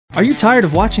Are you tired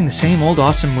of watching the same old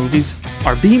awesome movies?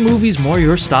 Are B-movies more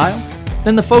your style?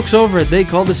 Then the folks over at They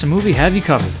Call This a Movie have you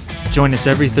covered. Join us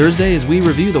every Thursday as we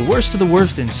review the worst of the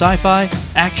worst in sci-fi,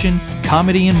 action,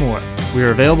 comedy, and more. We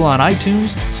are available on iTunes,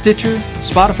 Stitcher,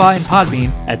 Spotify, and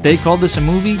Podbean at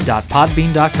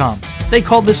theycalledthisamovie.podbean.com. They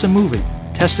Called This a Movie,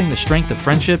 testing the strength of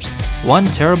friendships, one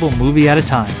terrible movie at a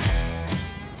time.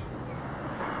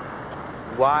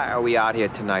 Why are we out here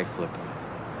tonight, Flipper?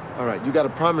 All right, you gotta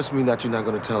promise me that you're not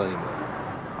gonna tell anyone.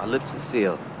 Our lips are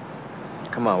sealed.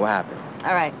 Come on, what happened?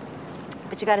 All right.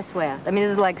 But you gotta swear. I mean,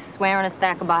 this is like swear on a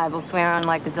stack of Bibles, swear on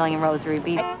like a zillion rosary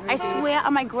beads. I swear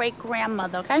on my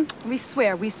great-grandmother, okay? We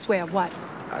swear what?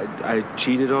 I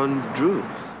cheated on Drew.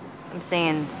 I'm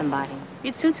saying somebody.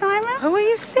 You two-timer? Who are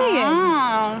you seeing?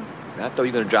 Oh. I thought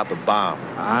you were gonna drop a bomb.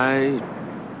 I...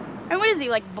 And what is he,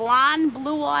 like blonde,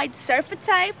 blue-eyed surfer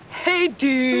type? Hey,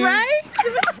 dude. Right?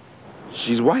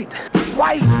 She's white.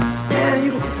 White! Man,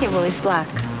 you... Okay, well, he's black.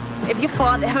 If your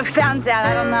father ever found out,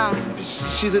 I don't know.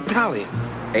 She's Italian.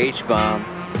 H-bomb.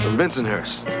 From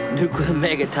Bensonhurst. Nuclear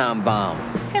megaton bomb.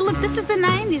 Hey, look, this is the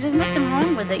 90s. There's nothing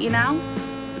wrong with it, you know?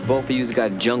 The both of you's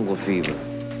got jungle fever.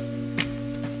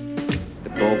 The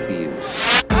both of you.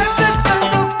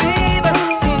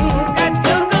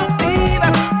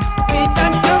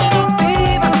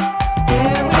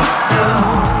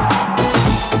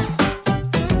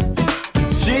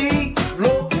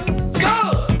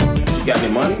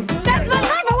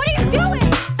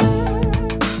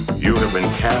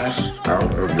 Cast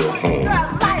out of your home.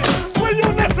 Will you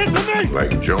listen to me?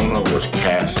 Like Jonah was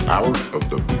cast out of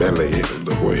the belly of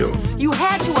the whale. You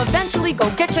had to eventually go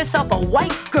get yourself a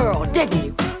white girl, didn't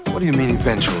you? What do you mean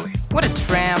eventually? What a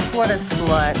tramp, what a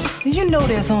slut. Do you know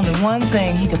there's only one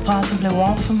thing he could possibly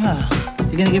want from her?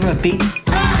 You gonna give her a beating?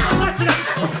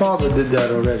 Her father did that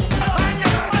already.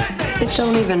 It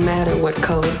don't even matter what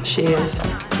color she is.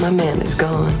 My man is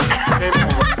gone.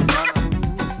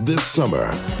 This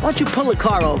summer. Why don't you pull the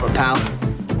car over, pal?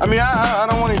 I mean, I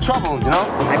don't want any trouble, you know?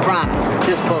 I promise.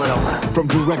 Just pull it over. From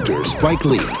director Spike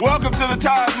Lee. Welcome to the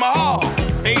Taj Mahal,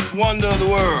 eighth wonder of the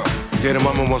world. Yeah, the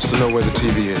mama wants to know where the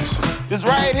TV is. It's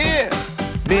right here.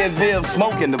 Me and Viv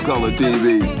smoking the color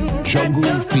TV.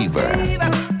 Jungle Fever.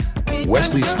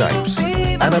 Wesley Snipes.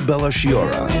 Annabella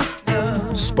Sciorra.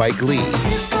 Spike Lee.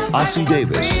 Ossie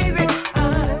Davis.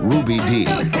 Ruby Dee.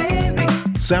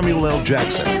 Samuel L.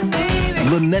 Jackson.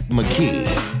 Lynette McKee,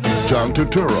 John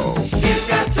Turturro,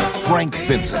 Frank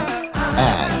Vincent,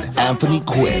 and Anthony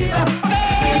Quinn.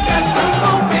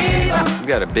 We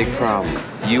got a big problem.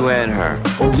 You and her.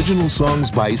 Original songs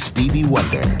by Stevie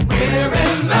Wonder.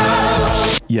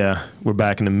 Yeah, we're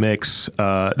back in the mix.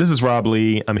 This is Rob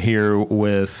Lee. I'm here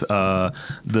with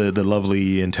the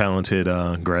lovely and talented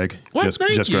Greg. Well,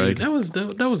 thank you. Greg.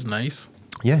 That was nice.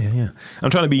 Yeah. I'm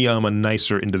trying to be a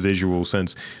nicer individual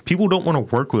since people don't want to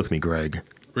work with me, Greg.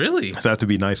 Really? So I have to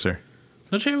be nicer.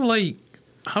 Don't you have like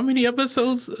how many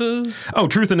episodes? Oh,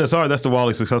 Truth in This Art. That's the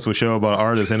wildly successful show about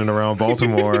artists in and around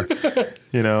Baltimore.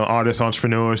 Artists,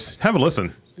 entrepreneurs. Have a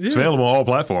listen. Yeah. It's available on all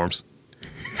platforms.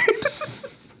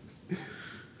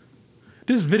 This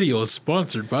video is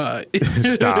sponsored by.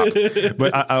 Stop.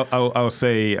 But I'll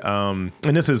say, and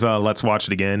this is Let's Watch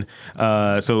It Again.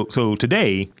 So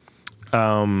today,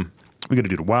 we're going to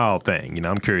do the wild thing.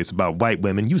 I'm curious about white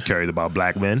women. You was curious about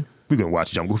black men. We're going to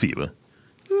watch Jungle Fever.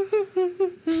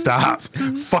 Stop.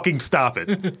 Fucking stop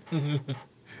it.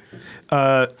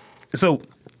 So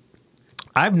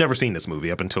I've never seen this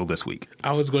movie up until this week.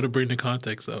 I was going to bring the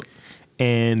context up.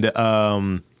 And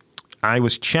I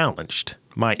was challenged.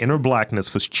 My inner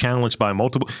blackness was challenged by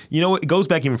multiple. It goes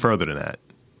back even further than that.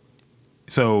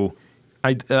 So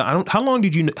I don't. How long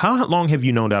have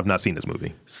you known that I've not seen this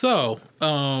movie? So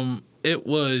it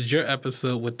was your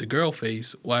episode with the girl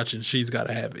face watching She's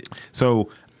Gotta Have It.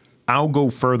 So I'll go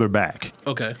further back.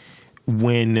 Okay.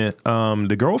 When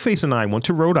the girl face and I went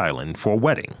to Rhode Island for a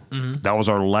wedding. Mm-hmm. That was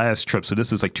our last trip. So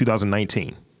this is like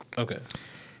 2019. Okay.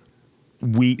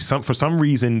 For some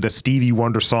reason, the Stevie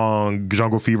Wonder song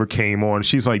Jungle Fever came on.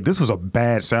 She's like, this was a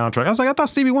bad soundtrack. I was like, I thought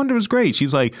Stevie Wonder was great.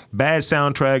 She's like, bad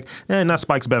soundtrack, not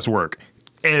Spike's best work.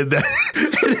 And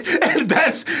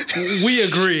that's... We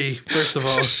agree, first of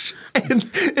all.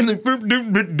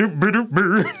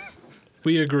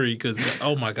 We agree, because,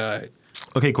 oh my God.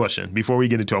 Okay, question. Before we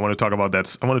get into it, I want to talk about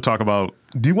that. I want to talk about...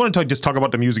 Do you want to just talk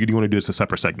about the music, or do you want to do this a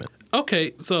separate segment?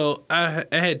 Okay, so I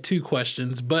had two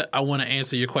questions, but I want to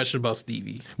answer your question about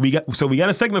Stevie. We got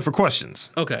a segment for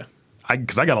questions. Okay.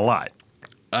 Because I got a lot.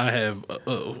 I have...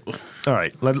 All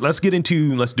right, let's do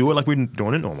it like we're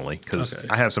doing it normally, because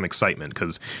I have some excitement,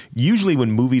 because usually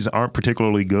when movies aren't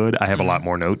particularly good, I have a lot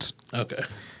more notes. Okay.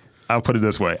 I'll put it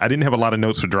this way. I didn't have a lot of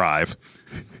notes for Drive.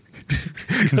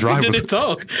 Drive didn't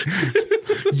talk.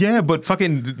 Yeah, but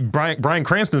fucking Bryan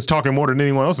Cranston's talking more than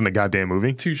anyone else in the goddamn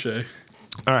movie. Touche. All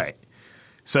right.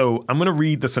 So I'm going to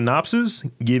read the synopsis,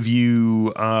 give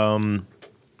you,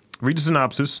 read the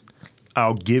synopsis.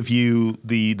 I'll give you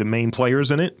the main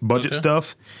players in it, budget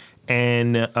stuff,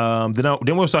 and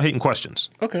then we'll start hitting questions.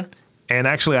 Okay. And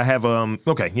actually, I have,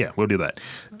 okay, yeah, we'll do that.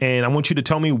 And I want you to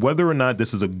tell me whether or not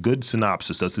this is a good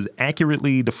synopsis. Does it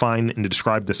accurately define and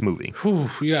describe this movie? Whew,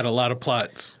 you got a lot of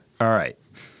plots. All right.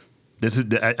 This is,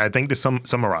 I think this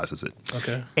summarizes it.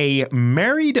 Okay. A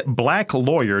married black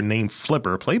lawyer named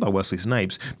Flipper, played by Wesley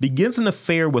Snipes, begins an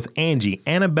affair with Angie,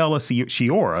 Annabella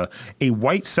Sciorra,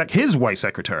 his white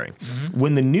secretary. Mm-hmm.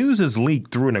 When the news is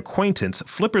leaked through an acquaintance,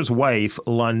 Flipper's wife,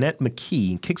 Lonette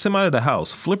McKee, kicks him out of the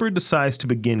house. Flipper decides to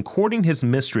begin courting his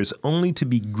mistress, only to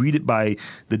be greeted by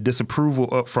the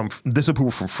disapproval from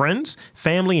friends,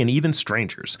 family, and even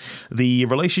strangers. The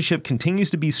relationship continues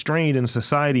to be strained in a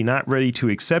society not ready to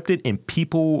accept it, and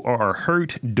people are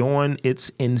hurt during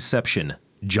its inception.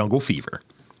 Jungle Fever.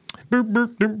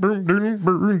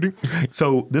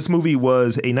 So this movie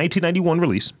was a 1991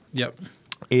 release. Yep.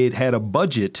 It had a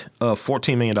budget of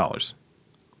 $14 million.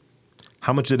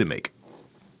 How much did it make?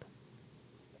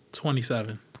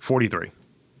 27. 43.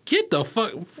 Get the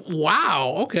fuck.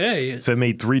 Wow. Okay. So it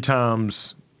made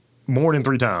more than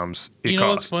three times it You know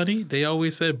cost. what's funny? They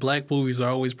always said black movies are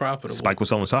always profitable. Spike was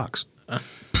selling socks.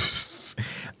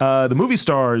 The movie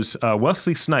stars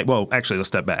Wesley Snipes. Well, actually, let's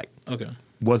step back. Okay.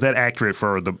 Was that accurate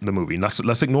for the movie?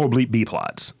 Let's ignore B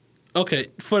plots. Okay.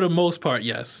 For the most part,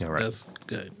 yes. Yeah, right. That's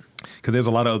good. Because there's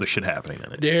a lot of other shit happening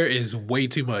in it. There is way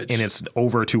too much. And it's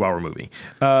over a 2-hour movie.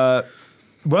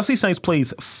 Wesley Snipes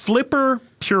plays Flipper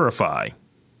Purify.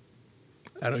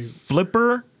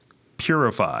 Flipper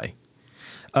Purify.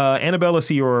 Annabella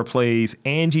Sciorra plays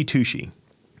Angie Tucci.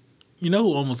 You know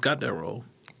who almost got that role?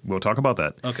 We'll talk about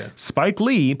that. Okay. Spike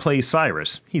Lee plays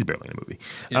Cyrus. He's barely in the movie.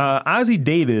 Yeah. Ozzie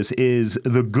Davis is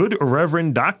the good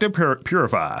Reverend Dr.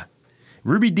 Purify.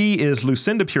 Ruby Dee is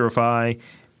Lucinda Purify.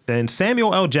 And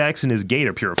Samuel L. Jackson is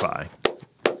Gator Purify.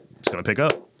 He's going to pick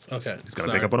up. Okay. He's going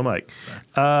to pick up on the mic.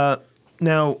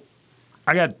 Now,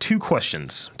 I got 2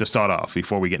 questions to start off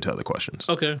before we get into other questions.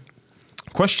 Okay.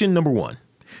 Question number 1.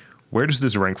 Where does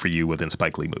this rank for you within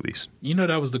Spike Lee movies? You know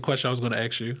that was the question I was going to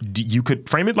ask you. You could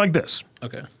frame it like this.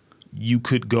 Okay. You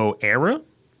could go era,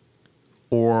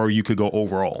 or you could go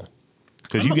overall.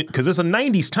 Because it's a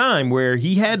 90s time where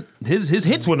he had his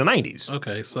hits were in the 90s.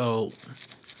 Okay, so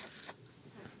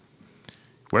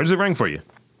where does it rank for you?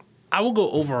 I will go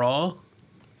overall.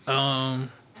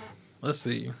 Let's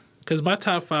see. Because my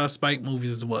top 5 Spike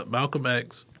movies is what? Malcolm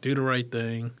X, Do the Right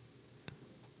Thing,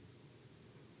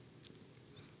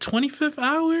 25th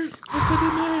Hour, I put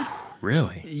in there.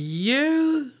 Really?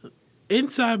 Yeah.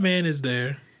 Inside Man is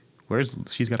there.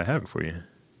 She's Gotta Have It For You?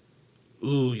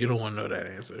 Ooh, you don't want to know that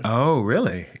answer. Oh,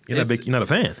 really? You're not a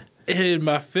fan? And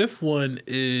my 5th one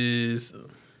is,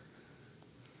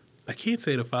 I can't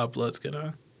say The Five Bloods, can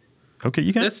I? Okay,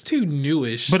 you can. That's too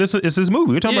newish. But it's his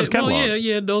movie. We're talking about his catalog. Well,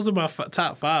 yeah. Those are my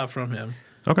top 5 from him.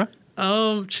 Okay.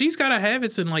 She's Gotta Have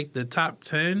It's in like the top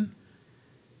 10.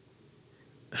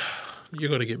 You're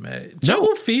gonna get mad.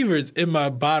 Jungle Fever's in my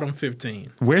bottom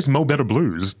 15. Where's Mo Better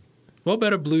Blues? Mo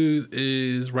Better Blues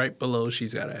is right below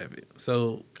She's Gotta Have It.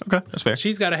 So okay, that's fair.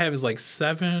 She's Gotta Have is like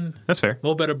 7. That's fair.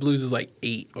 Mo Better Blues is like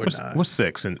 8 or 9. What's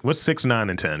 6 and what's 6, 9,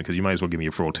 and 10? Because you might as well give me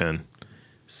a full 10.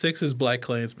 6 is Black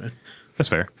Klansman. That's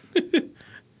fair.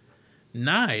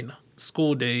 9,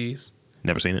 School Days.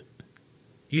 Never seen it.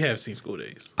 You have seen School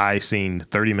Days. I seen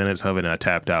 30 minutes of it and I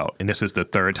tapped out. And this is the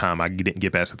 3rd time I didn't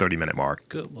get past the 30-minute mark.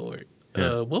 Good Lord.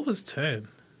 Yeah. What was 10?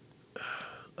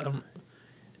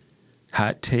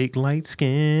 Hot Take Light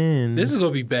Skin. This is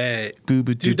going to be bad. Do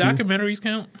documentaries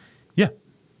count? Yeah.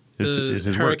 This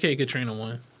is Hurricane Katrina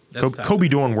one. Kobe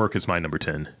doing work is my number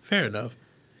 10. Fair enough.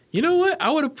 You know what?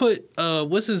 I would have put,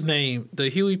 what's his name? The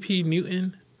Huey P.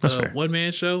 Newton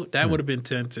one-man show. That would have been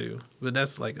 10 too. But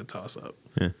that's like a toss-up.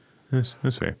 Yeah. That's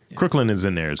fair. Yeah. Crooklyn is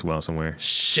in there as well somewhere.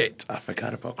 Shit. I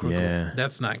forgot about Crooklyn. Yeah.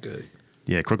 That's not good.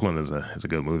 Yeah, Crooklyn is a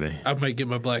good movie. I might get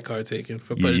my black card taken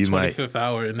for putting 25th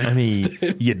Hour in there. I mean,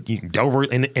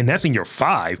 Delroy, and that's in your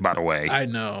 5, by the way. I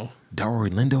know. Delroy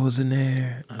Lindo is in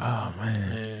there. Oh,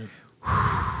 man.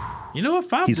 You know what?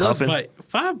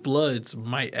 Five Bloods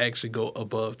might actually go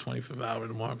above 25th Hour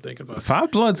the more I'm thinking about it. Five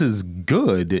Bloods is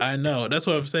good. I know. That's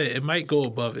what I'm saying. It might go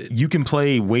above it. You can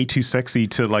play Way Too Sexy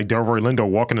to like Delroy Lindo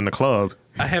walking in the club.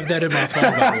 I have that in my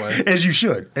phone, by the way. As you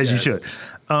should. You should.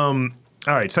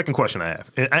 All right, second question I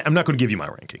have. I'm not going to give you my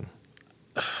ranking.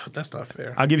 That's not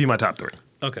fair. I'll give you my top 3.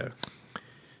 Okay.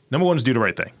 Number 1 is Do the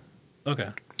Right Thing. Okay.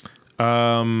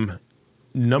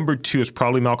 Number 2 is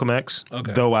probably Malcolm X.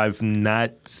 Okay. Though I've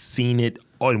not seen it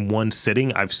in one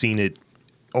sitting. I've seen it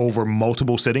over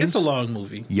multiple sittings. It's a long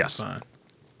movie. Yes. It's fine.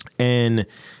 And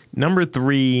number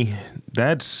 3,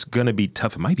 that's gonna be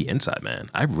tough. It might be Inside Man.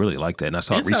 I really like that, and I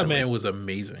saw it recently. Inside Man was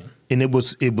amazing. And it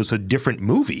was a different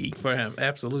movie for him.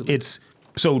 Absolutely.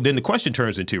 So then the question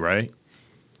turns into, right?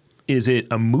 Is it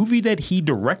a movie that he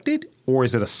directed, or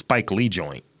is it a Spike Lee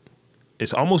joint?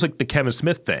 It's almost like the Kevin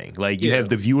Smith thing. Like you have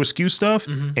the View Askew stuff,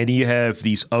 and you have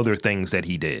these other things that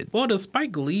he did. Well, the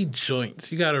Spike Lee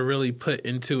joints, you got to really put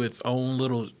into its own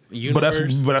little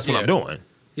universe. But that's what I'm doing.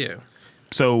 Yeah.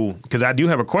 So, because I do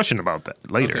have a question about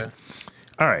that later. Okay.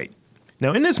 All right.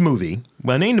 Now, in this movie,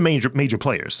 when I name the major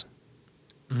players,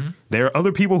 there are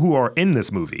other people who are in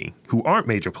this movie who aren't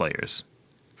major players.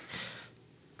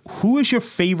 Who is your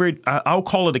favorite? I'll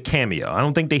call it a cameo. I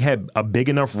don't think they had a big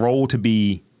enough role to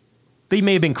be. They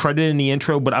may have been credited in the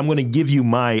intro, but I'm going to give you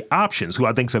my options, who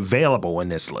I think is available in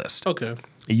this list. Okay.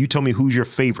 And you tell me who's your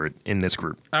favorite in this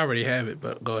group. I already have it,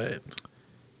 but go ahead.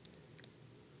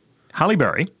 Halle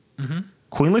Berry,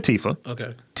 Queen Latifah,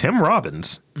 Okay. Tim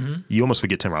Robbins. You almost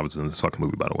forget Tim Robbins in this fucking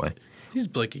movie, by the way. He's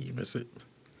Blakey, you miss it.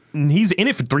 He's in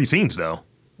it for 3 scenes, though.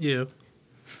 Yeah.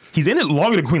 He's in it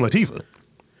longer than Queen Latifah.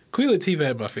 Queen Latifah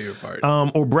had my favorite part.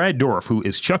 Or Brad Dourif, who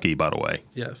is Chucky, by the way.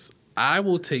 Yes. I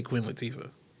will take Queen Latifah.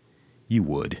 You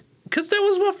would. Because that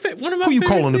was one of my Who you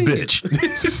favorite calling scenes. a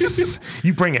bitch?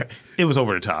 You bring it. It was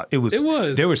over the top. It was.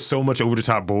 There was so much over the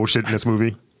top bullshit in this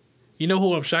movie. You know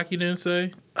who I'm shocked you didn't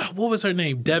say? What was her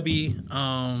name? Debbie.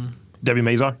 Debbie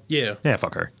Mazar? Yeah. Yeah,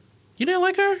 fuck her. You didn't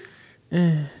like her?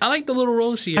 I like the little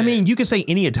role she had. I mean, you could say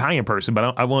any Italian person,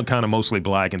 but I want kind of mostly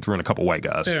black and threw in a couple white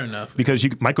guys. Fair enough. Because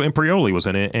Michael Imperioli was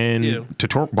in it, and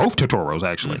both Totoros,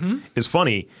 actually. It's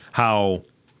funny how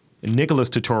Nicholas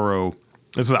Totoro,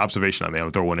 this is an observation I made, I'll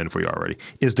throw one in for you already,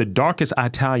 is the darkest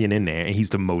Italian in there, and he's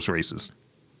the most racist.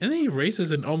 And then he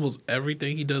racist in almost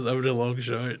everything he does other than Long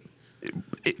Short.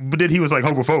 But then he was like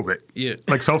homophobic. Yeah.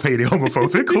 Like self-hating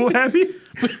homophobic. Cool, happy?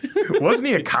 Wasn't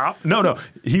he a cop? No.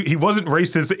 He wasn't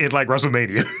racist in like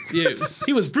WrestleMania. Yeah.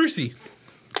 He was Brucey.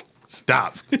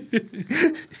 Stop.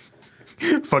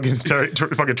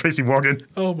 fucking Tracy Morgan.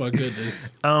 Oh my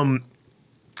goodness.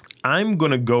 I'm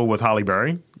gonna go with Halle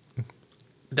Berry.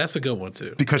 That's a good one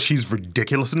too. Because she's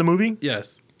ridiculous in the movie.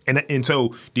 Yes. And so,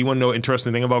 do you want to know an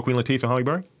interesting thing about Queen Latifah and Halle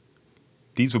Berry?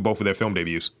 These were both of their film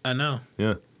debuts. I know.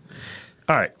 Yeah.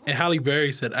 All right. And Halle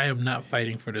Berry said, I am not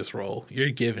fighting for this role. You're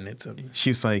giving it to me.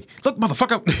 She was like, look,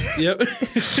 motherfucker. Yep.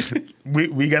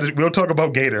 We'll talk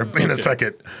about Gator in a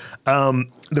second.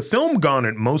 The film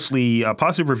garnered mostly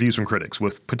positive reviews from critics,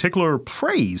 with particular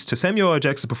praise to Samuel L.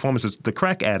 Jackson's performance as the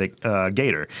crack addict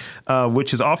Gator,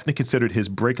 which is often considered his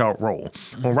breakout role.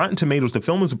 On Rotten Tomatoes, the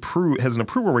film has an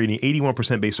approval rating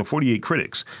 81% based on 48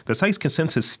 critics. The site's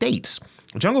consensus states,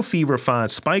 Jungle Fever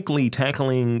finds Spike Lee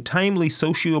tackling timely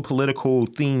socio-political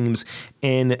themes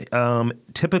in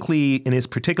his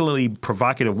particularly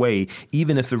provocative way,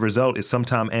 even if the result is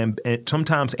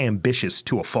sometimes ambitious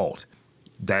to a fault.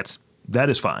 That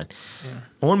is fine. Yeah.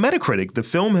 On Metacritic, the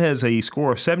film has a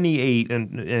score of 78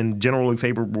 and generally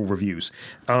favorable reviews.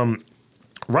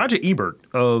 Roger Ebert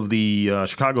of the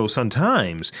Chicago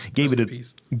Sun-Times gave it a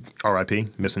R.I.P.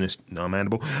 missing his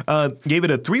mandible. Gave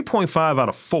it a 3.5 out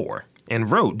of 4. And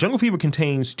wrote, Jungle Fever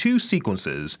contains 2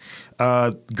 sequences,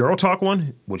 Girl Talk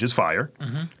one, which is fire,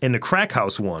 and the Crack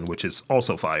House one, which is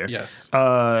also fire, yes,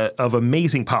 of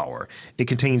amazing power. It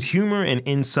contains humor and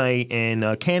insight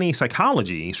and canny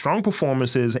psychology, strong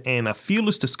performances, and a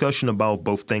fearless discussion about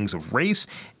both things of race,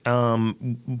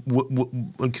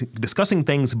 discussing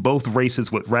things both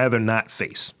races would rather not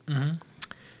face. It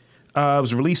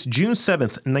was released June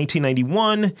 7th,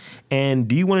 1991, and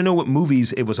do you want to know what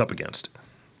movies it was up against?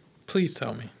 Please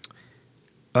tell me.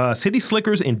 City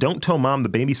Slickers and Don't Tell Mom the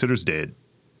Babysitter's Dead.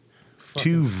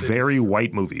 Two very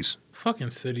white movies. Fucking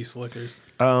City Slickers.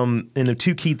 And the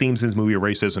 2 key themes in this movie are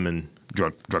racism and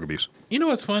drug abuse. You know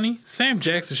what's funny? Sam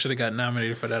Jackson should have got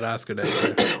nominated for that Oscar that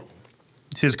year.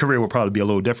 His career would probably be a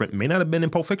little different. May not have been in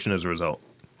Pulp Fiction as a result.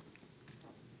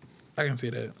 I can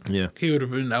see that. Yeah. He would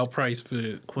have been outpriced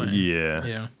for Quentin.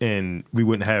 Yeah. And we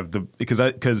wouldn't have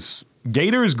because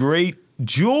Gator is great.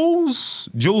 Jules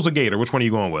or Gator? Which one are you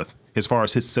going with as far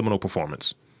as his seminal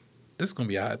performance? This is going to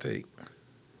be a hot take.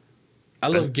 I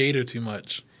love Gator too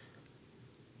much.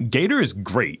 Gator is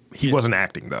great. He wasn't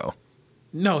acting, though.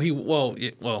 No, you want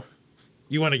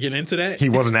to get into that? He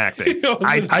wasn't acting.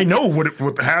 I know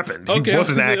what happened. Okay, he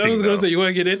wasn't acting. I was going to say, you want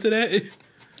to get into that?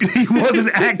 He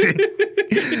wasn't acting.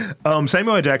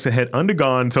 Samuel L. Jackson had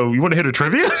undergone, so you want to hit a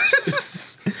trivia?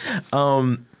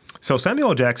 So Samuel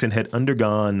L. Jackson had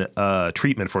undergone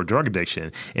treatment for drug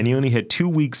addiction, and he only had 2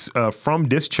 weeks from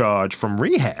discharge from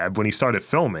rehab when he started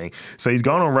filming. So he's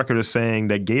gone on record as saying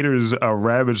that Gator's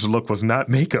ravaged look was not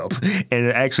makeup, and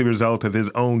it actually resulted of his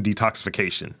own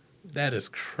detoxification. That is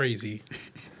crazy.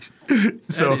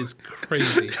 So, that is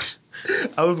crazy.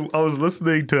 I was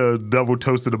listening to Double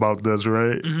Toasted about this,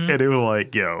 right? Mm-hmm. And they were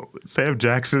like, "Yo, Sam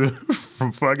Jackson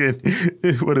from fucking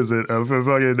what is it? From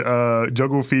fucking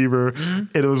Jungle Fever." Mm-hmm.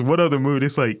 And it was one other movie.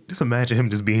 It's like, just imagine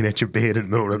him just being at your bed in the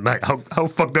middle of the night. How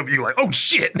fucked up you like? Oh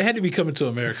shit! It had to be Coming to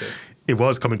America. It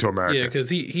was Coming to America. Yeah, because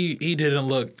he didn't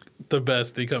look the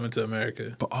best in Coming to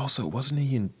America. But also, wasn't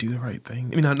he in Do the Right Thing?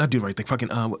 I mean, not Do the Right Thing. Fucking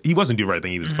he wasn't Do the Right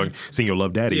Thing. He was fucking Sing Your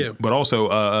Love Daddy. Yeah. But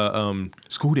also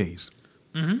School Days.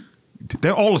 Mm-hmm.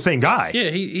 They're all the same guy. Yeah,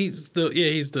 he's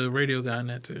the radio guy in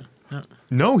that too. Yep.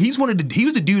 No, he was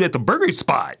the dude at the burger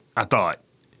spot. I thought.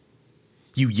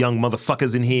 You young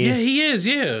motherfuckers in here. Yeah, he is.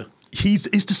 Yeah, he's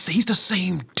the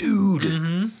same dude.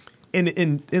 Mm-hmm.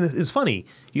 And it's funny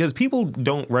because people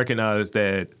don't recognize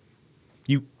that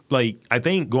you like. I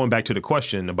think going back to the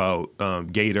question about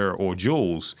Gator or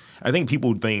Jules, I think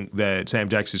people think that Sam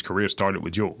Jackson's career started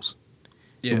with Jules,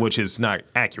 which is not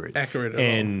accurate. Accurate at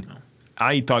and all. No.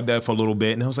 I thought that for a little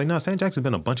bit, and I was like, "No, Sam Jackson's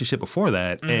been a bunch of shit before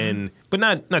that, but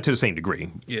not to the same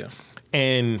degree." Yeah,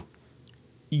 and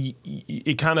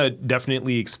it kind of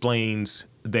definitely explains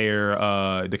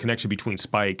the connection between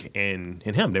Spike and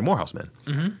him. They're Morehouse men.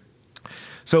 Mm-hmm.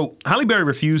 So Halle Berry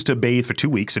refused to bathe for 2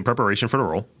 weeks in preparation for the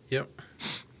role. Yep,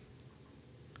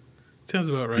 sounds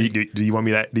about right. Do you want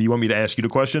me to ask you the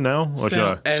question now,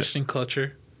 or Ashton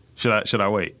Kutcher. Should I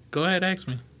wait? Go ahead, ask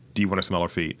me. Do you want to smell her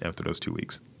feet after those 2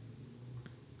 weeks?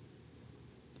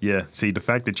 Yeah. See, the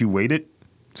fact that you waited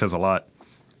says a lot.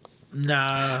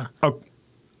 Nah. Oh,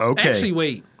 okay. Actually,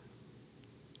 wait.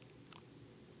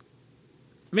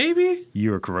 Maybe.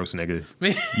 You're a gross nigga.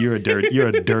 You're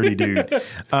a dirty dude.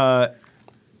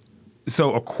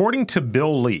 So according to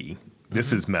Bill Lee,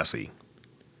 this is messy.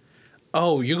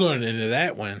 Oh, you're going into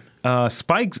that one.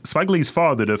 Spike Lee's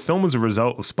father, the film was a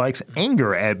result of Spike's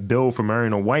anger at Bill for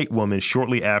marrying a white woman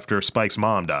shortly after Spike's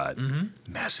mom died.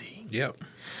 Mm-hmm. Messy. Yep.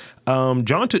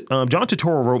 John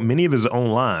Turturro wrote many of his own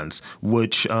lines,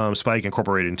 which Spike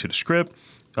incorporated into the script.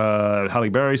 Halle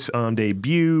Berry's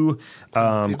debut,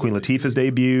 Queen Latifah's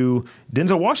debut.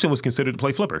 Denzel Washington was considered to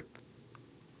play Flipper.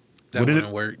 That wouldn't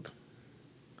have worked.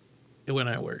 It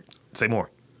wouldn't have worked. Say more.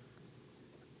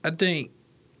 I think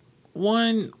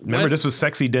one. Remember, this was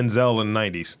sexy Denzel in the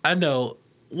 90s. I know.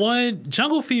 One,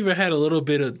 Jungle Fever had a little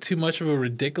bit of too much of a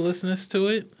ridiculousness to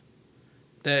it.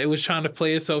 That it was trying to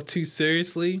play itself too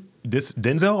seriously. This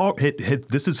Denzel,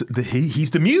 he's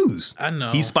the muse. I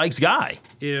know. He's Spike's guy.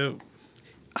 Yeah.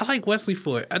 I like Wesley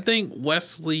for it. I think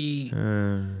Wesley,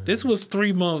 this was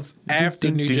 3 months after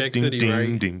New Jack City,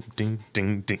 right? Ding, ding,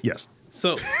 ding, ding. Yes.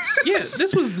 So, yeah,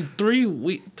 this was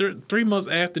 3 months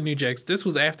after New Jack. This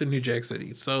was after New Jack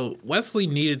City. So Wesley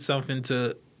needed something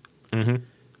to at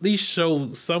least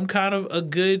show some kind of a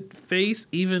good face,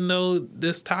 even though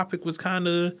this topic was kind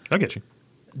of I get you.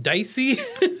 Dicey.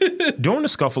 During the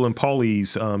scuffle in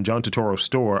Paulie's John Turturro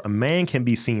store, a man can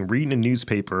be seen reading a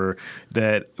newspaper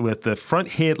that with the front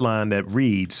headline that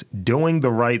reads "Doing the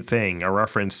Right Thing," a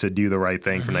reference to "Do the Right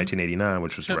Thing" from 1989,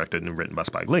 which was directed and written by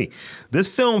Spike Lee. This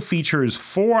film features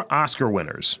 4 Oscar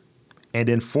winners and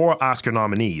then 4 Oscar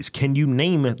nominees. Can you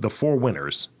name the 4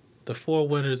 winners? The 4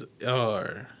 winners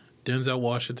are Denzel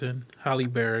Washington, Halle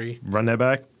Berry. Run that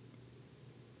back.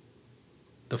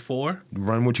 The 4?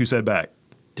 Run what you said back.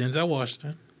 Denzel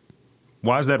Washington.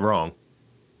 Why is that wrong?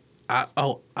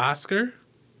 Oscar?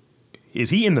 Is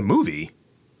he in the movie?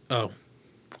 Oh.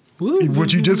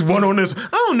 What you just won on this? I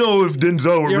don't know if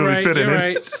Denzel would really fit in it. You're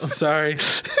right. I'm sorry.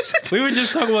 We were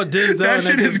just talking about Denzel. That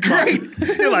shit is great.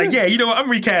 You're like, yeah, you know what? I'm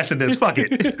recasting this. Fuck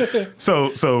it.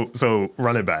 So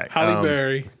run it back. Halle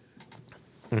Berry.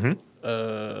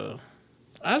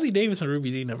 Ossie Davis and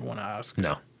Ruby Dee never won an Oscar.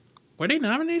 No. Were they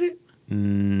nominated?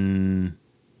 One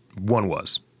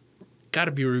was.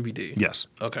 Gotta be Ruby Dee. Yes.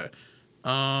 Okay.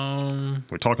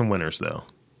 We're talking winners though.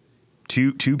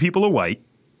 Two people are white,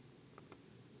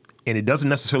 and it doesn't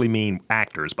necessarily mean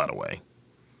actors, by the way.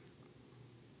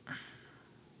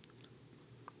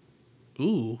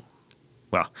 Ooh.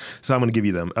 Well, so I'm going to give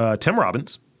you them: Tim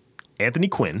Robbins, Anthony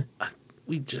Quinn.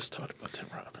 We just talked about Tim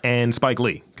Robbins and Spike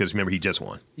Lee, because remember he just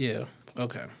won. Yeah.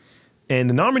 Okay. And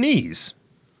the nominees.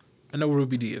 I know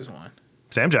Ruby Dee is one.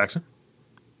 Sam Jackson,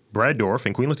 Brad Dourif,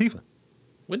 and Queen Latifah.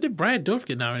 What did Brad Dourif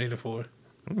get nominated for?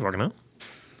 I don't fucking know.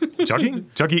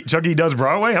 Chucky does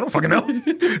Broadway? I don't fucking know.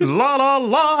 La la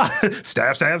la.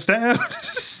 Stab, stab, stab.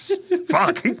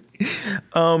 Fuck.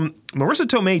 Marissa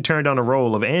Tomei turned down the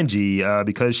role of Angie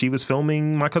because she was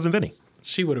filming My Cousin Vinny.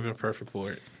 She would have been perfect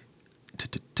for it.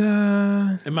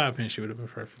 In my opinion, she would have been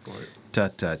perfect for it.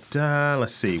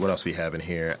 Let's see what else we have in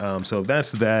here. So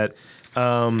that's that.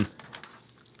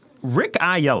 Rick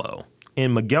Aiello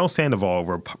and Miguel Sandoval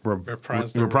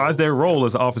reprised their role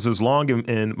as officers Long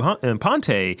and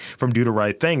Ponte from Do the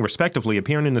Right Thing, respectively,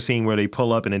 appearing in the scene where they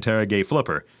pull up and interrogate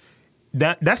Flipper.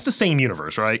 That's the same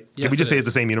universe, right? Yes, Can we just say it's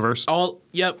the same universe?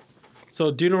 Yep. So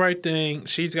Do the Right Thing.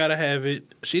 She's got to have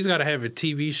it. She's got to have it.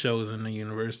 TV shows in the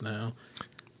universe now.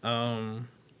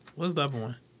 What's the other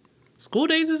one? School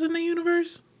Days is in the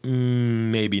universe?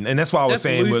 Maybe, and that's why I was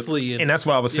saying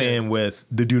with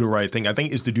the Do the Right Thing. I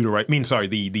think it's the Do the Right.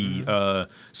 The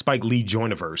Spike Lee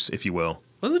Joyniverse, if you will.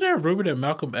 Wasn't there a rumor that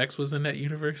Malcolm X was in that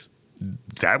universe?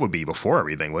 That would be before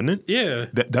everything, wouldn't it? Yeah.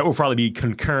 That would probably be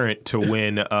concurrent to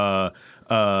when when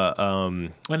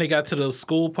they got to the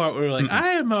school part where like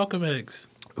I am Malcolm X.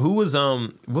 Who was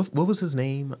what was his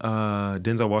name?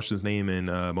 Denzel Washington's name in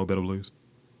Mo Better Blues.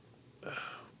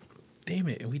 Damn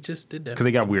it, we just did that. Because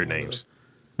they got weird names.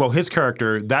 Well, his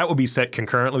character, that would be set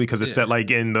concurrently because it's set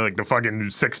like in the fucking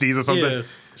 60s or something. Yeah.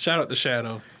 Shout out to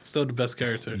Shadow. Still the best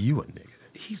character. You a nigga.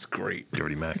 He's great.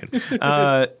 Dirty Mackin.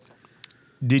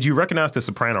 Did you recognize the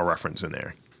Soprano reference in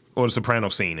there? Or the Soprano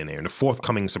scene in there, the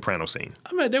forthcoming Soprano scene?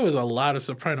 I mean, there was a lot of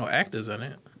Soprano actors in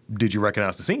it. Did you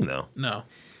recognize the scene, though? No.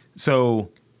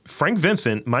 So Frank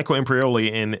Vincent, Michael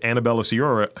Imperioli, and Annabella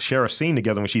Sciorra share a scene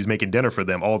together when she's making dinner for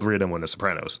them. All three of them were in The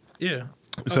Sopranos. Yeah.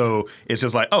 So it's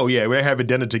just like, oh yeah, we're having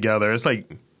dinner together. It's like,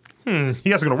 you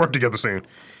guys are gonna work together soon.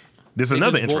 This is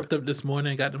another intro. Woke up this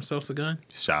morning and got themselves a gun.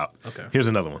 Stop. Okay. Here's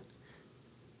another one.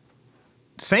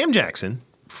 Sam Jackson,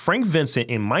 Frank Vincent,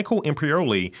 and Michael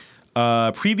Imperioli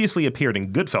previously appeared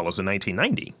in Goodfellas in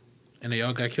 1990. And they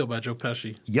all got killed by Joe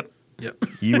Pesci. Yep. Yep.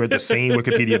 You read the same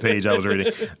Wikipedia page I was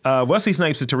reading. Wesley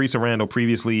Snipes and Teresa Randall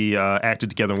previously acted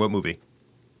together in what movie?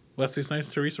 Wesley Snipes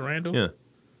and Teresa Randall? Yeah.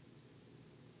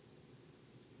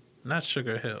 Not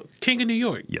Sugar Hill. King of New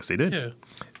York. Yes, they did. Yeah.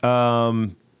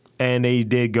 And they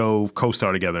did go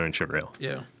co-star together in Sugar Hill.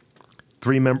 Yeah.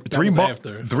 Three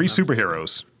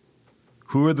superheroes.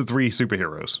 Who are the three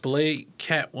superheroes? Blade,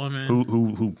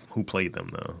 Catwoman. Who played them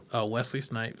though? Wesley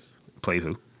Snipes. Played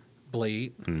who?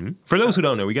 Blade. Mm-hmm. For those who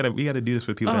don't know, we gotta do this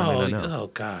for people that may not know. Oh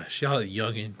gosh, y'all are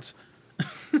youngins.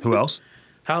 Who else?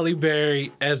 Halle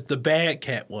Berry as the bad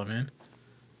Catwoman.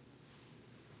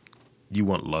 You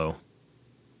went low.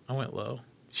 I went low.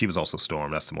 She was also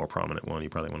Storm. That's the more prominent one. You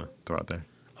probably want to throw out there.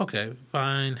 Okay,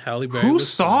 fine. Halle Berry. Who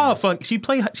saw? She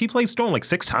played Storm like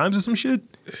 6 times or some shit.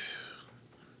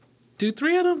 Do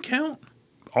 3 of them count?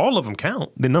 All of them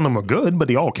count. None of them are good, but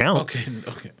they all count. Okay.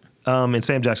 And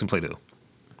Sam Jackson played who?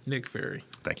 Nick Fury.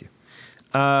 Thank you.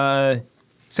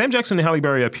 Sam Jackson and Halle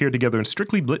Berry appeared together in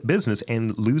Strictly Business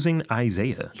and Losing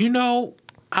Isaiah. You know,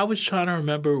 I was trying to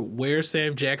remember where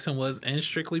Sam Jackson was in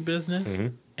Strictly Business,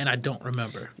 and I don't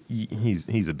remember.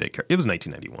 He's a big character. It was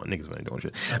 1991. Niggas weren't doing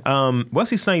shit.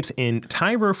 Wesley Snipes and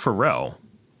Tyra Farrell.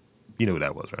 You know who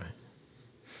that was, right?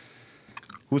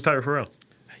 Who was Tyra Farrell?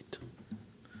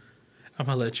 I'm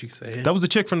going to let you say it. That was the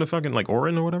chick from the fucking, like,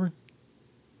 Orin or whatever?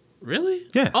 Really?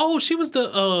 Yeah. Oh, she was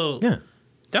the... yeah.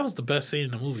 That was the best scene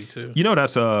in the movie, too. You know,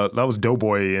 that was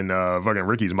Doughboy and fucking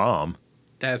Ricky's mom.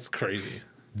 That's crazy.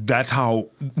 That's how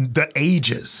the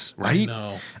ages, right?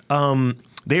 I know.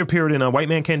 They appeared in White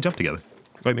Man Can't Jump Together.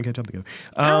 White Man Can't Jump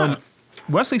Together.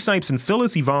 Wesley Snipes and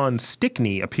Phyllis Yvonne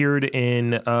Stickney appeared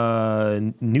in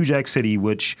New Jack City,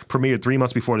 which premiered 3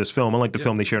 months before this film. Unlike the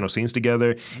film, they share no scenes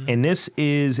together. And this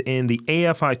is in the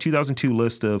AFI 2002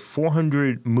 list of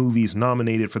 400 movies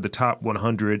nominated for the top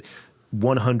 100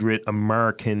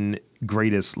 American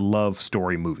greatest love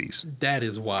story movies. That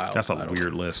is wild. That's a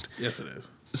weird list. Yes, it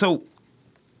is. So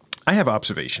I have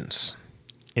observations,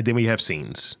 and then we have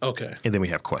scenes. Okay. And then we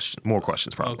have more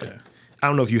questions probably. Okay. I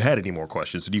don't know if you had any more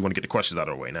questions. Or do you want to get the questions out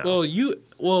of the way now? Well,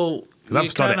 because I've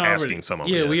started asking some of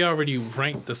them. Yeah, we already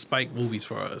ranked the Spike movies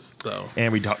for us. So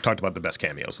and we talked about the best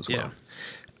cameos as well.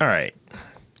 All right.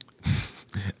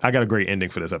 I got a great ending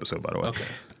for this episode, by the way. Okay.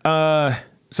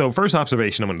 So first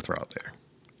observation I'm going to throw out there.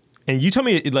 And you tell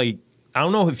me, like, I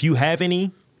don't know if you have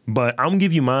any, but I'm going to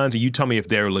give you mine and you tell me if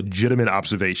they're legitimate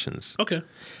observations. Okay.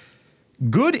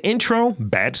 Good intro,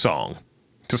 bad song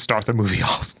to start the movie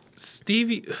off.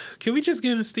 Stevie, can we just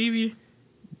get into Stevie?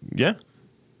 Yeah.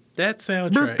 That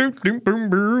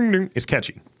soundtrack. It's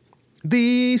catchy.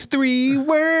 These 3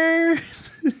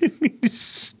 words.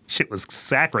 Shit was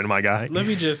saccharine, my guy. Let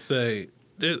me just say,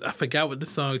 I forgot what the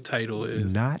song title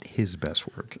is. Not his best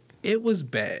work. It was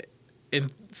bad. And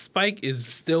Spike is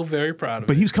still very proud of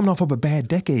But it. he was coming off of a bad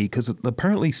decade because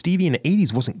apparently Stevie in the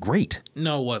 80s wasn't great.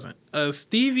 No, it wasn't.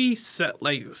 Stevie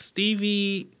 70s,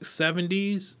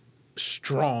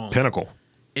 strong. Pinnacle.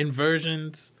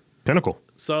 Inversions, Pinnacle.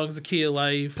 Songs of Key of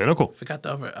Life. Pinnacle. Forgot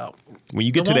the other album. When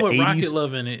you get to one the with 80s, Rocket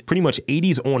Love in it. pretty much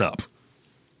 80s on up,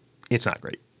 it's not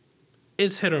great.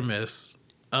 It's hit or miss.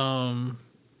 Then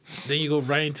you go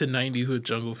right into 90s with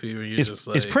Jungle Fever. And you're just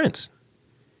like, It's Prince.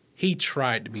 He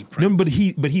tried to be Prince. No,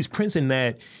 but he's Prince in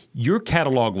that your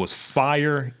catalog was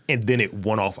fire and then it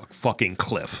went off a fucking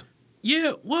cliff.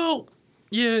 Yeah, well,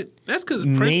 yeah, that's because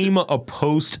Prince. Name a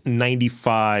post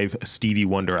 95 Stevie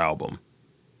Wonder album.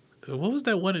 What was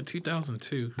that one in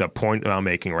 2002? The point I'm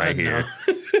making right I here.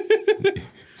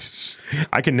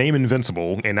 I can name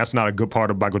Invincible, and that's not a good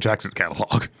part of Michael Jackson's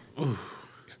catalog. Ooh.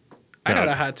 I got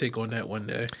a hot take on that one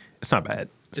day. It's not bad.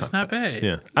 It's not bad.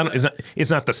 Yeah, it's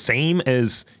not the same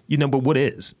as but what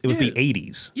is? It was the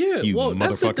 80s. Yeah, you well,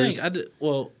 that's the motherfuckers. thing.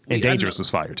 And Dangerous was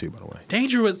fire too, by the way.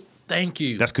 Dangerous. Thank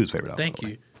you. That's Coop's favorite album. Thank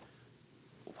you.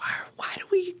 Why do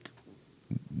we?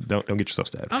 Don't get yourself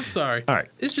stabbed. I'm sorry. All right.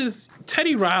 It's just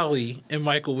Teddy Riley and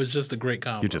Michael was just a great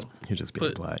combo. You're just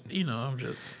being polite. I'm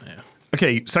just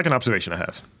Okay, second observation I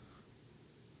have.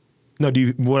 No,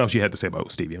 what else you had to say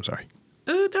about Stevie? I'm sorry.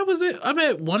 That was it. I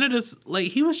mean, one of the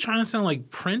he was trying to sound like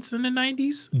Prince in the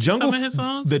 90s. Some of his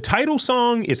songs. The title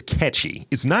song is catchy.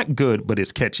 It's not good, but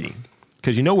it's catchy.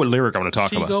 Because you know what lyric I'm going to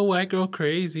talk about. She go white girl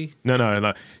crazy.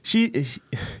 No.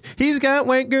 He's got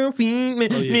white girl feet.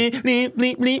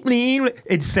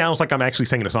 It sounds like I'm actually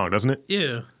singing a song, doesn't it?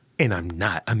 Yeah. And I'm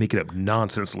not. I'm making up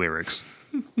nonsense lyrics.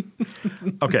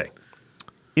 Okay.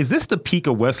 Is this the peak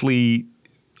of Wesley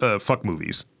fuck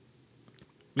movies?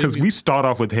 Because we start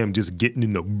off with him just getting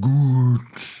in the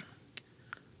goods.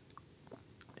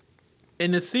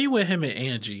 And the scene with him and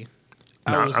Angie.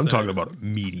 I'm talking about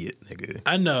immediate, nigga.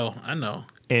 I know.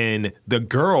 And the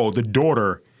girl, the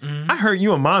daughter, I heard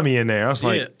you and mommy in there. I was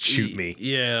like, shoot me.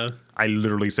 Yeah. I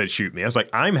literally said, shoot me. I was like,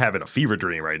 I'm having a fever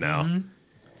dream right now.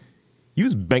 You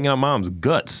was banging on mom's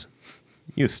guts.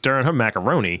 You was stirring her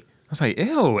macaroni. I was like,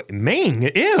 ew, Ming,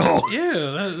 ew.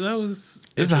 Yeah, that was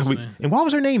interesting. And why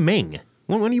was her name Ming?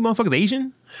 One of you motherfuckers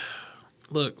Asian?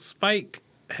 Look, Spike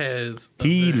has...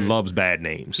 He loves bad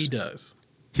names. He does.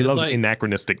 He loves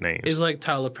anachronistic names. It's like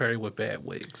Tyler Perry with bad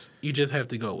wigs. You just have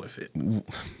to go with it.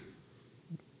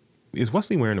 Is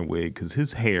Wesley wearing a wig? Because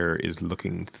his hair is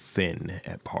looking thin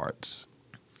at parts.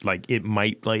 Like, it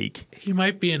might, like... He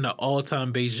might be in the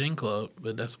all-time Beijing club,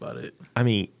 but that's about it. I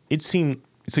mean, it seemed...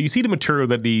 So you see the material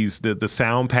that the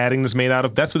sound padding is made out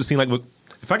of? That's what it seemed like.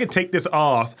 If I could take this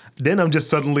off, then I'm just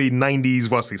suddenly 90s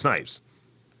Wesley Snipes.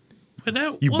 But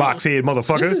that, box-head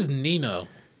motherfucker. This is Nino.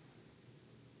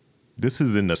 This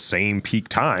is in the same peak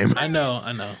time. I know.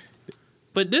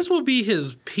 But this will be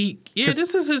his peak. Yeah,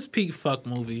 this is his peak fuck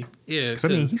movie. Yeah. I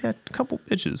mean, he's got a couple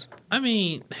bitches. I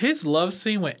mean, his love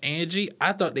scene with Angie,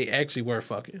 I thought they actually were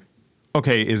fucking.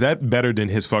 Okay, is that better than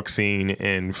his fuck scene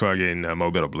in fucking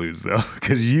Mobile Blues, though?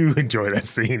 Because you enjoy that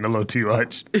scene a little too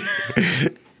much.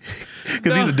 Because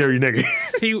he's a dirty nigga.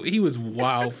 He was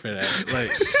wild for that.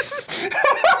 Like,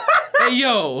 hey,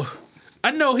 yo,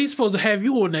 I know he's supposed to have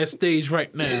you on that stage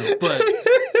right now, but...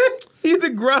 He's a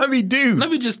grimy dude. Let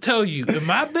me just tell you, in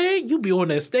my bed, you be on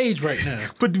that stage right now.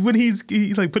 But when he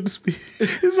like put the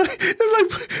it's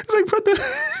like put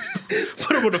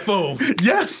him on the phone.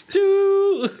 Yes,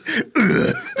 dude.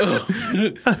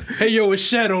 Hey yo, it's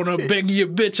Shadow and I'm banging your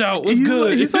bitch out. What's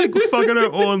good? He's like fucking her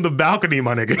on the balcony,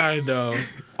 my nigga. I know.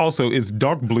 Also, is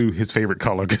dark blue his favorite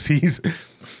color? Because he's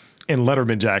in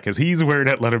Letterman jackets. He's wearing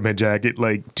that Letterman jacket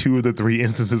like 2 of the 3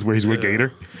 instances where he's with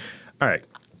Gator. All right.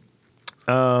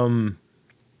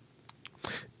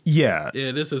 Yeah,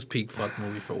 this is peak fuck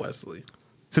movie for Wesley.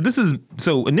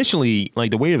 So initially,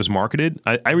 like the way it was marketed,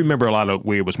 I remember a lot of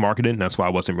way it was marketed, and that's why I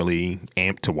wasn't really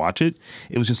amped to watch it.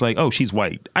 It was just like, oh, she's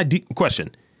white.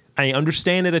 Question. I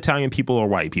understand that Italian people are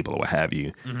white people or what have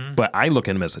you, but I look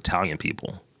at them as Italian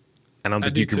people. I don't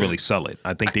think you can really sell it.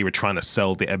 I think they were trying to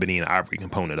sell the ebony and ivory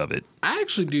component of it. I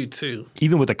actually do too.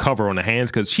 Even with the cover on the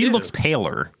hands, because she looks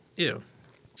paler. Yeah.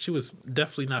 She was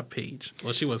definitely not Paige.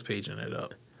 Well, she was paging it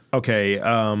up. Okay,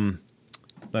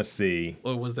 let's see.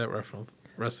 Or was that reference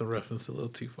a little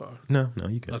too far? No,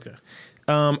 you good. Okay.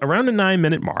 Around the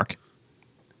 9-minute mark,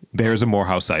 there's a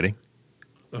Morehouse sighting.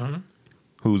 Uh-huh.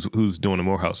 Who's doing the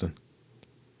Morehousing?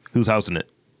 Who's housing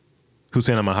it? Who's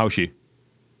saying I'm gonna house you?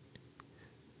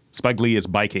 Spike Lee is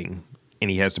biking,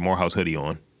 and he has the Morehouse hoodie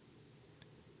on.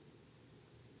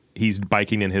 He's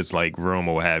biking in his like room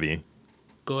or what have you.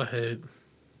 Go ahead.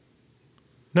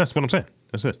 That's what I'm saying.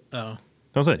 That's it. Oh.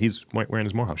 That's it. He's wearing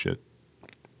his Morehouse shit.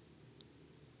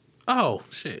 Oh,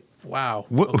 shit. Wow.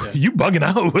 What, okay. You bugging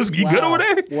out? You good over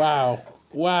there?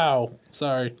 Wow.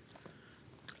 Sorry.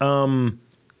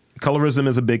 Colorism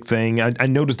is a big thing. I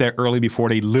noticed that early before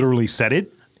they literally said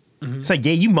it. It's like,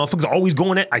 yeah, you motherfuckers are always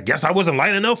going at, I guess I wasn't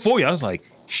light enough for you. I was like,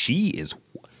 she is,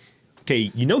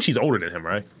 okay, you know she's older than him,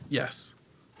 right? Yes.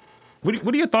 What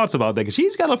are your thoughts about that? Because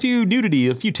she's got a few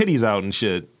titties out and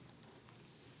shit.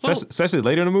 Well, especially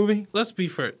later in the movie. Let's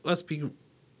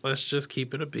just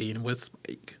keep it a bean with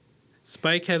Spike.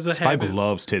 Spike has a Spike habit.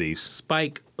 loves titties.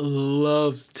 Spike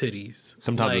loves titties.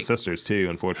 Sometimes the sisters too,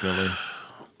 unfortunately.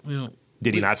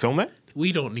 Did he not film that?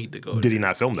 We don't need to go Did he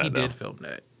not film that, He though? did film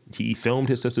that. He filmed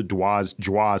his sister Joie's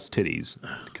titties,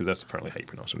 because that's apparently how you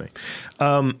pronounce her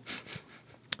name.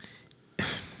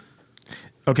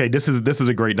 Okay, this is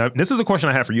a great. This is a question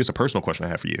I have for you. It's a personal question I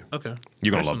have for you. Okay.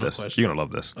 You're gonna love Personal this. question. You're gonna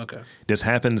love this. Okay. This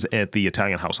happens at the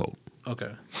Italian household.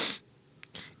 Okay.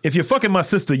 If you're fucking my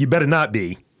sister, you better not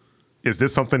be. Is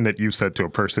this something that you've said to a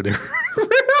person in real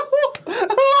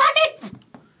life?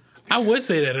 I would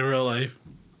say that in real life.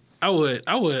 I would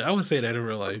say that in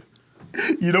real life.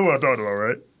 You know what I'm talking about,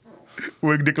 right?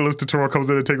 When Nicholas Turturro comes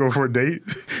in to take over for a date,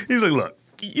 he's like, "Look,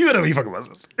 you better be fucking my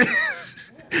sister.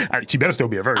 She better still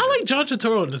be a virgin." I like John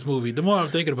Turturro in this movie. The more I'm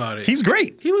thinking about it, He's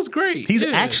great. He was great. He's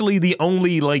actually the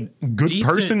only good Decent,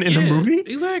 person in the movie.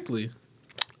 Exactly.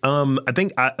 I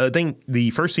think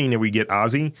the first scene that we get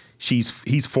Ozzy,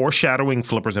 he's foreshadowing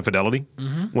Flipper's infidelity,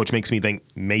 which makes me think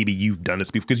maybe you've done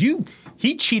this before because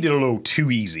he cheated a little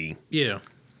too easy. Yeah.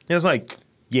 And it's like,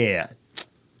 yeah,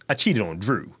 I cheated on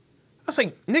Drew. I was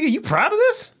like, nigga, you proud of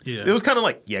this? Yeah. It was kind of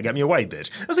like, yeah, I got me a white bitch.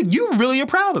 I was like, you really are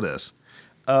proud of this?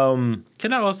 Can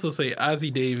I also say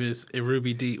Ozzy Davis and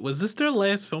Ruby Dee, was this their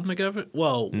last film together?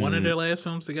 Well, one of their last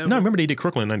films together? No, I remember they did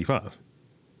Crooklyn in 95.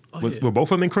 Oh, Were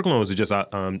both of them in Crooklyn or was it just,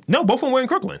 no, both of them were in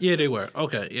Crooklyn. Yeah, they were.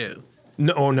 Okay, yeah.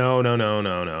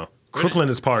 No. Crooklyn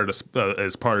is part of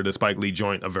the Spike Lee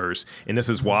joint averse, and this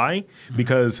is why,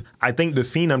 because I think the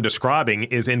scene I'm describing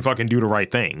is in fucking Do the Right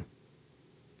Thing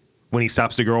when he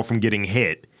stops the girl from getting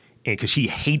hit. And because she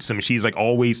hates him, she's like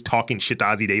always talking shit to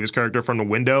Ozzy Davis' character from the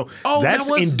window. Oh, that's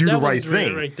in Do the Right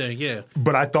Thing. Right Thing, yeah.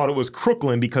 But I thought it was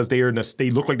Crooklyn because they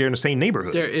look like they're in the same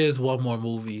neighborhood. There is one more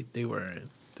movie they were in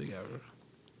together.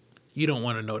 You don't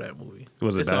want to know that movie.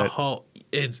 Was it bad?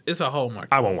 It's a Hallmark.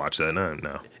 I won't watch that.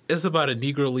 No. It's about a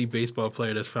Negro League baseball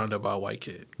player that's found out by a white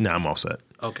kid. No, I'm all set.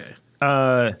 Okay.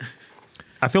 I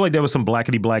feel like there was some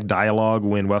blackety black dialogue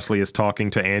when Wesley is talking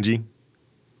to Angie.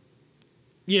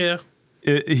 Yeah.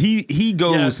 He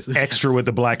goes extra with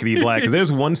the blackety black because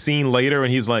there's one scene later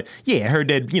and he's like, yeah, I heard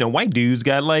that white dudes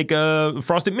got like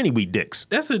frosted mini wheat dicks.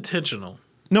 That's intentional.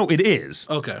 No, it is.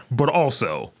 Okay. But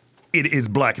also, it is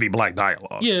blackety black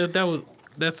dialogue. Yeah,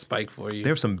 that's Spike for you.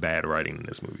 There's some bad writing in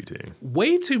this movie too.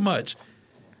 Way too much.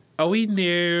 Are we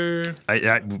near?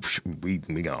 We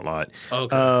got a lot.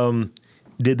 Okay.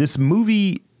 Did this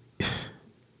movie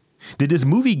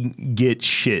get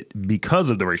shit because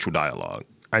of the racial dialogue?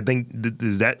 I think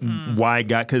is that why it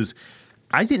got, because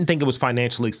I didn't think it was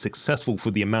financially successful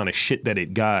for the amount of shit that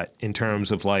it got in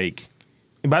terms of but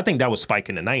I think that was Spike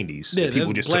in the 90s. Yeah,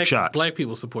 people just took shots. Black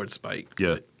people support Spike.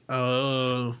 Yeah.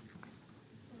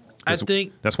 I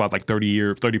think that's why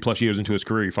 30 plus years into his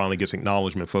career, he finally gets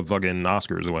acknowledgement for fucking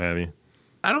Oscars or what have you.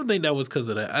 I don't think that was because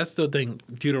of that. I still think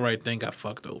Do the Right Thing got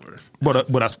fucked over. But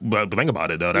think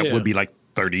about it though, that would be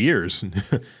 30 years.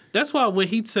 That's why when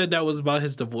he said that was about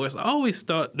his divorce, I always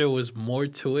thought there was more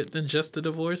to it than just the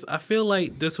divorce. I feel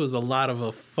like this was a lot of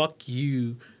a fuck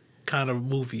you kind of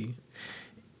movie.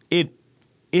 It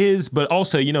is, but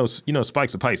also,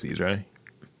 Spike's a Pisces, right?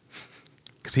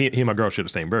 Because he and my girl share the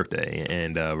same birthday,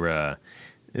 and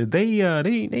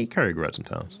they carry a grudge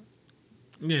sometimes.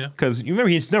 Yeah. Because you remember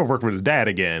he's never worked with his dad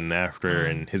again after,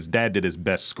 and his dad did his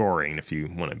best scoring, if you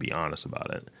want to be honest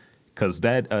about it. Because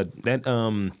that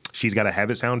She's Gotta Have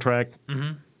It soundtrack,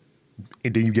 and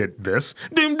then you get this,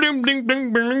 and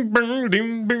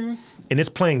it's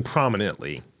playing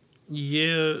prominently.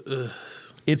 Yeah.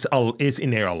 It's in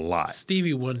there a lot.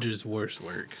 Stevie Wonder's worst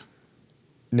work.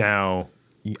 Now,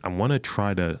 I want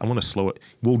to slow it.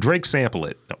 Will Drake sample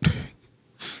it? No.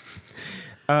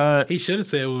 He should have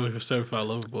said we were Certified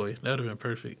Lover Boy. That would have been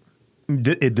perfect.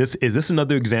 Is this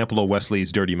another example of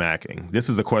Wesley's dirty macking? This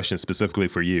is a question specifically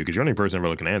for you because you're the only person that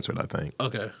really can answer it, I think.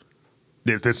 Okay.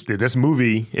 This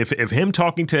movie, if him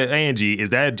talking to Angie,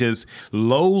 is that just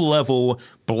low-level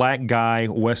black guy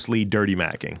Wesley dirty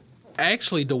macking?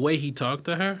 Actually, the way he talked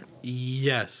to her,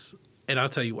 yes. And I'll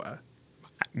tell you why.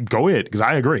 Go ahead, because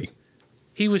I agree.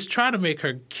 He was trying to make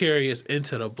her curious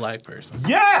into the black person.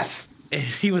 Yes! And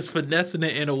he was finessing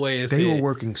it in a way. They were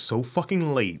working so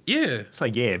fucking late. Yeah. It's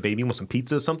like, yeah, baby, you want some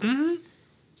pizza or something? Mm-hmm.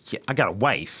 Yeah, I got a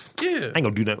wife. Yeah. I ain't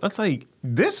gonna do that. That's like,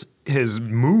 this has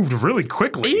moved really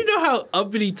quickly. And you know how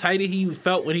uppity tighty he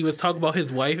felt when he was talking about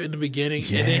his wife in the beginning?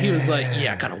 Yeah. And then he was like,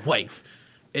 yeah, I got a wife.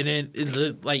 And then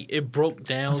it broke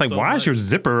down. It's like, why is your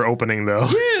zipper opening though?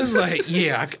 Yeah, it's like,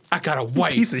 yeah, I got a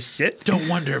wife. Piece of shit. Don't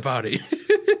wonder about it.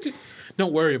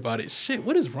 Don't worry about it. Shit,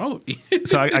 what is wrong with me?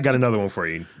 So I got another one for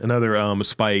you. Another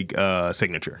Spike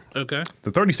signature. Okay.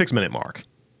 The 36-minute mark.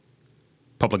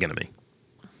 Public Enemy.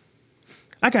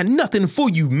 I got nothing for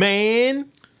you, man.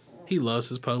 He loves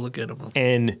his Public Enemy.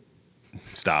 And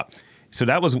stop. So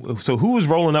who was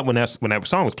rolling up when that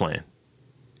song was playing?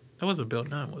 That wasn't Bill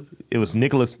Nunn, was it? It was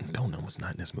Nicholas. Bill Nunn was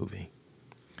not in this movie.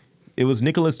 It was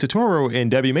Nicholas Totoro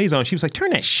and Debbie Mazon. She was like,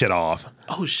 turn that shit off.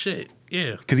 Oh, shit.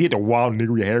 Yeah. Because he had the wild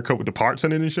niggery haircut with the parts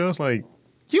in it and shit. It's like,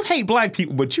 you hate black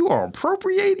people, but you are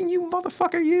appropriating, you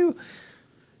motherfucker, you.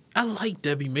 I like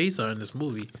Debbie Mazon in this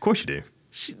movie. Of course you do.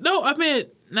 No, I mean,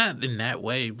 not in that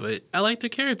way, but I like the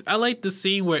character. I like the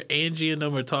scene where Angie and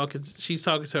them are talking. She's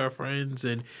talking to her friends,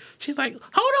 and she's like,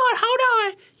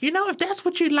 hold on. You know, if that's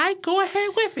what you like, go ahead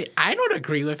with it. I don't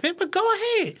agree with it, but go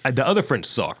ahead. The other friend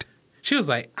sucked. She was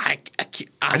like, I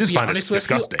just find this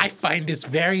disgusting. I find this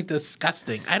very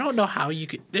disgusting. I don't know how you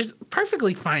could. There's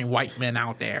perfectly fine white men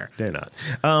out there. They're not.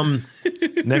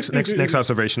 Next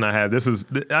observation I have. This is.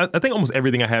 I think almost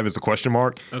everything I have is a question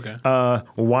mark. Okay.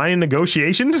 Wine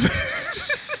negotiations.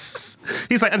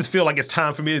 He's like, I just feel like it's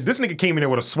time for me. This nigga came in there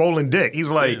with a swollen dick. He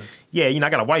was like, yeah, I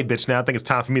got a white bitch now. I think it's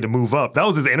time for me to move up. That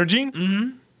was his energy.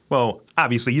 Mm-hmm. Well,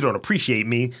 obviously you don't appreciate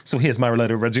me, so here's my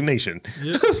letter of resignation.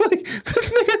 Yep. It's like,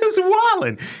 this nigga is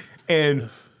wildin'. And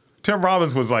Tim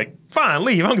Robbins was like, fine,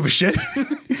 leave, I don't give a shit.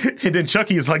 And then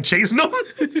Chucky is like chasing him.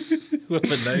 With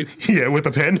a knife. Yeah, with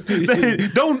a pen.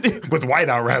 Don't, with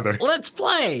whiteout rather. Let's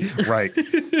play. Right.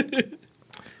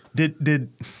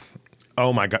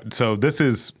 Oh my God. So this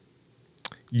is,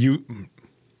 you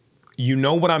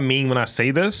know what I mean when I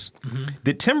say this? Mm-hmm.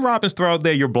 Did Tim Robbins throw out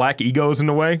there your black egos in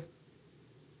the way?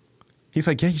 He's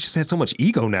like, yeah, you just had so much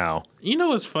ego now. You know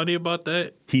what's funny about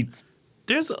that?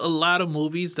 There's a lot of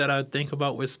movies that I think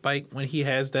about with Spike when he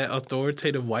has that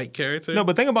authoritative white character. No,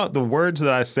 but think about the words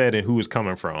that I said and who it's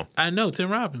coming from. I know, Tim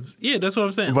Robbins. Yeah, that's what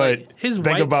I'm saying. But like, his think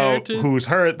white about characters, who's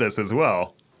heard this as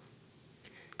well.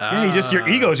 Yeah, your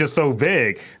ego is just so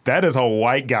big. That is a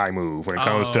white guy move when it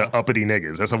comes to uppity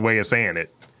niggas. That's a way of saying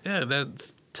it. Yeah,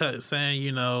 that's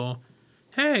saying,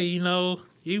 hey,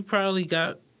 you probably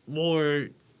got more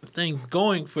things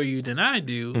going for you than I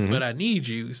do, but I need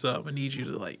you, so I'm gonna need you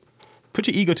to put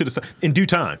your ego to the side in due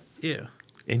time. Yeah.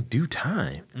 In due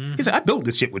time. He said, I built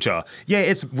this shit with y'all. Yeah,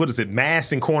 it's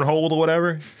mask and cornhole or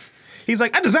whatever. He's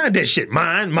like, I designed that shit.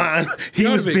 Mine. He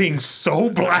was being so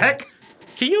black.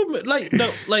 Can you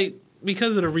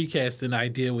because of the recasting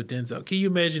idea with Denzel, can you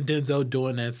imagine Denzel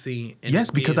doing that scene?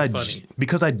 Yes, because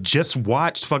I just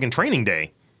watched fucking Training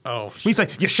Day. Oh, he's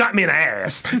like, you shot me in the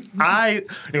ass. I'm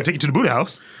gonna take you to the boot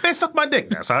house. Man, suck my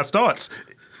dick. That's how it starts.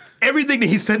 Everything that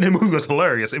he said in the movie was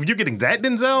hilarious. If you're getting that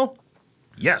Denzel,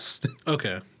 yes.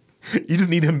 Okay. You just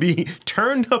need him to be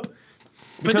turned up.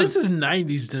 But this is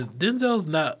 90s.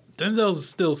 Denzel's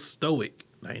still stoic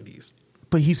 90s.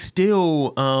 But he's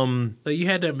still you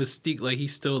had that mystique,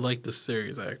 he's still the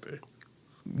serious actor.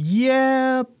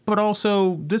 Yeah, but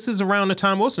also this is around the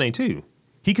time what's his name too.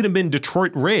 He could have been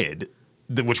Detroit Red,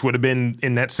 which would have been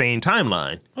in that same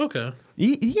timeline. Okay.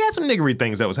 He had some niggery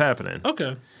things that was happening.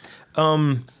 Okay.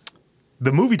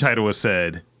 The movie title was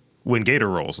said When Gator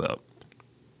Rolls Up.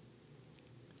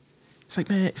 It's like,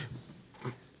 man.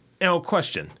 Now,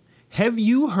 question. Have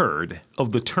you heard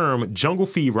of the term jungle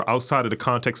fever outside of the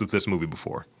context of this movie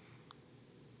before?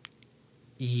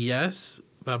 Yes,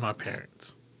 by my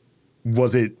parents.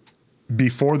 Was it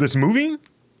before this movie?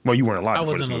 Well, you weren't alive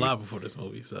before this movie. I wasn't alive before this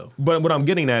movie, so. But what I'm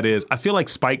getting at is, I feel like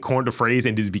Spike coined the phrase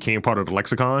and it became part of the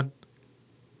lexicon.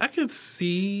 I could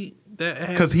see that.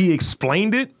 Because he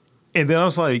explained it, and then I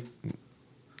was like,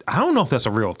 I don't know if that's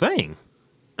a real thing.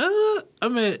 I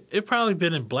mean, it probably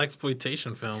been in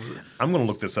blaxploitation films. I'm gonna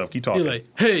look this up. Keep talking. You're like,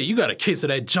 hey, you got a case of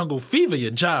that jungle fever, you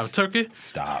jive turkey.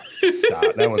 Stop.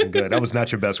 That wasn't good. That was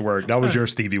not your best work. That was your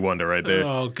Stevie Wonder right there.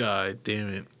 Oh, God damn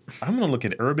it. I'm gonna look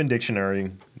at Urban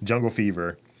Dictionary, jungle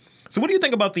fever. So what do you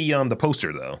think about the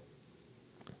poster, though?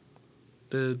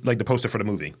 The poster for the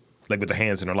movie. With the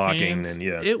hands interlocking and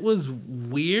yeah. It was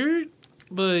weird,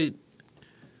 but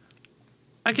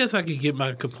I guess I could get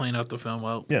my complaint out the film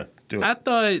out. Yeah, do it. I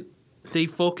thought they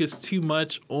focused too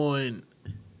much on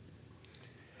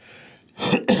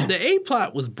the A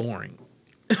plot was boring.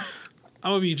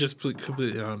 I'm gonna be just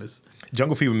completely honest.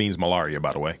 Jungle fever means malaria,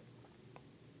 by the way.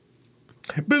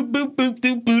 I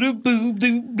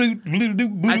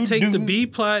take the B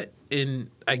plot and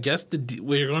I guess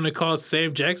we're going to call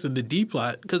Sam Jackson the D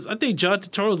plot because I think John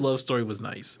Turturro's love story was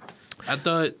nice. I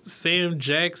thought Sam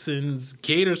Jackson's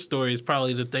Gator story is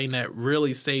probably the thing that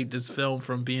really saved this film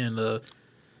from being a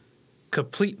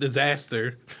complete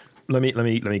disaster. Let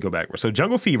me go backward. So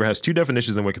jungle fever has 2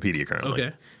 definitions in Wikipedia currently.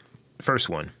 Okay. First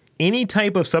one, any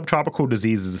type of subtropical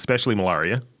diseases, especially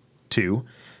malaria. 2,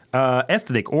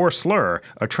 ethnic or slur,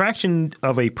 attraction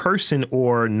of a person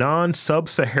or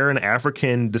non-sub-Saharan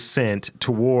African descent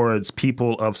towards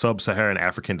people of sub-Saharan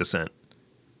African descent.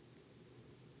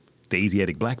 The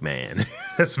Asiatic black man.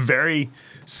 That's very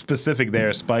specific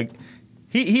there, Spike.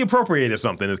 He appropriated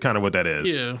something is kind of what that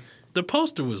is. Yeah. The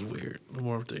poster was weird. The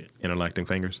more thing. Interlacting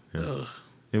fingers. Yeah.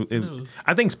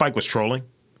 I think Spike was trolling.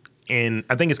 And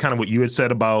I think it's kind of what you had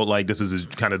said about, like, this is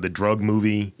kind of the drug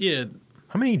movie. Yeah.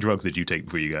 How many drugs did you take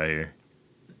before you got here?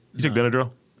 You took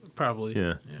Benadryl? Probably.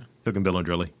 Yeah. Took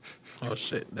Benadryl. Oh,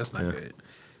 shit. That's not good.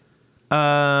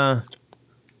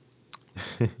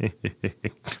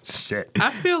 Shit. I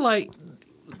feel like,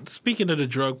 speaking of the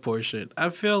drug portion, I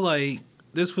feel like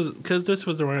this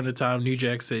was around the time New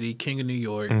Jack City, King of New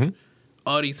York,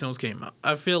 all these films came out.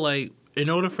 I feel like in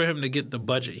order for him to get the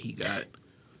budget he got.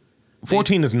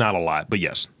 14 is not a lot, but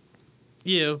yes.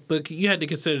 Yeah, but you had to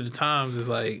consider the times as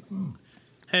like,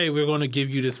 hey, we're going to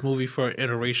give you this movie for an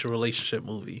interracial relationship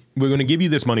movie. We're going to give you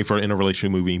this money for an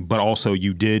interrelationship movie, but also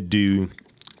you did do,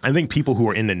 I think people who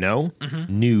are in the know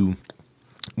knew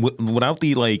without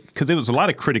the, like, because there was a lot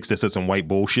of critics that said some white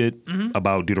bullshit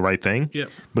about Do the Right Thing.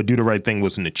 Yep. But Do the Right Thing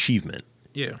was an achievement.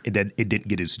 Yeah. That it didn't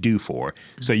get its due for.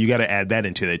 So you got to add that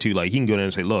into that too. Like, you can go there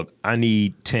and say, look, I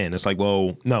need 10. It's like,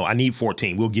 well, no, I need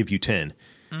 14. We'll give you 10.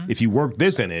 If you work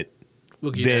this in it,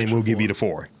 we'll give you the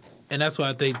 4. And that's why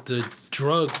I think the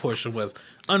drug portion was,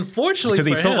 unfortunately, because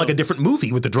he felt like a different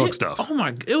movie with the drug stuff. Oh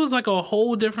my! It was like a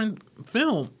whole different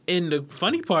film. And the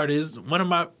funny part is,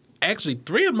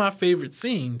 3 of my favorite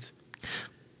scenes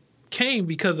came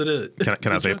because of the.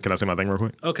 Can I say my thing real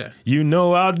quick? Okay. You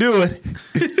know I'll do it.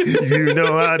 You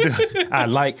know I'll do it. I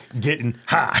like getting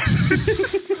high.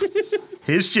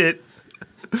 His shit.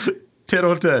 10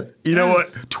 on 10. You know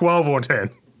what? 12 on 10.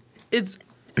 It's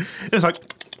like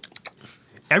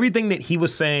everything that he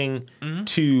was saying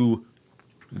to.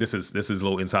 This is a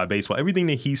little inside baseball. Everything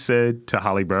that he said to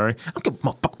Halle Berry, I don't give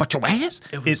a fuck about your ass.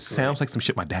 It sounds like some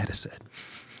shit my dad has said.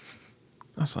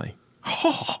 I was like,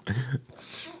 oh.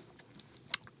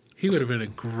 He would have been a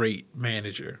great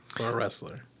manager for a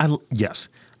wrestler. Yes.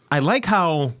 I like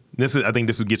how I think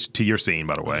this gets to your scene,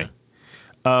 by the way.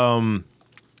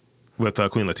 With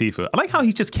Queen Latifah. I like how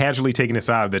he's just casually taking his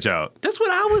side bitch out. That's what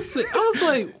I was saying. I was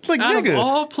like out of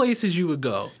all places you would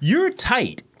go. You're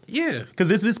tight. Yeah. Because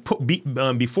this is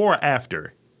before or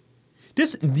after.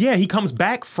 He comes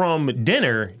back from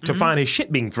dinner to find his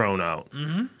shit being thrown out.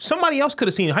 Somebody else could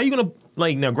have seen it. How are you going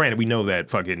to, now granted, we know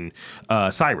that fucking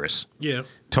Cyrus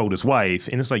told his wife,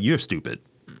 and it's like, you're stupid.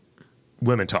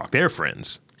 Women talk. They're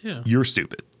friends. Yeah. You're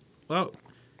stupid. Well,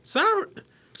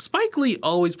 Spike Lee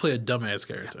always played a dumbass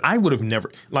character. I would have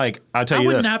never, I'll tell you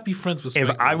this. I would not be friends with Spike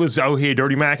Lee. If I was out here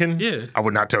dirty macking, I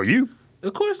would not tell you.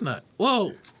 Of course not.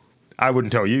 Well, I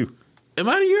wouldn't tell you. Am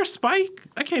I your Spike?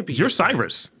 I can't be. You're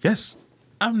Cyrus. Yes.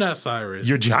 I'm not Cyrus.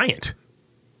 You're Giant.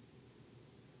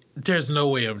 There's no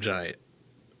way I'm Giant.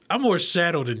 I'm more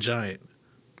Shadow than Giant.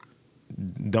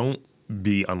 Don't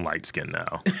be unlight skinned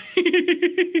now.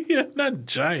 I'm not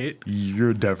Giant.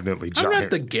 You're definitely Giant. I'm not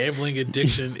the gambling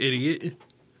addiction idiot.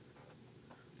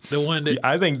 The one that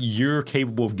I think you're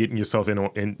capable of getting yourself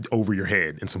in over your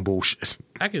head in some bullshit.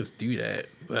 I can do that.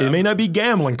 It may not be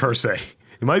gambling per se.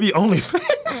 It might be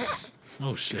OnlyFans.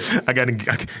 Oh shit!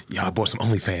 I bought some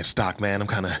OnlyFans stock, man.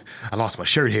 I lost my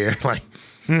shirt here. Like,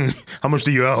 how much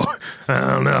do you owe?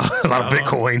 I don't know. A lot of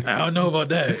Bitcoin. I don't know about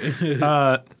that.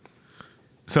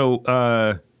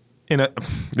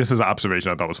 This is an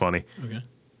observation I thought was funny. Okay.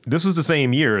 This was the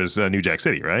same year as New Jack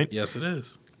City, right? Yes, it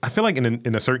is. I feel like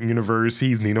in a certain universe,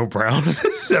 he's Nino Brown.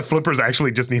 That Flipper's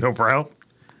actually just Nino Brown.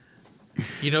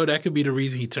 You know, that could be the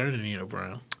reason he turned to Nino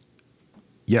Brown.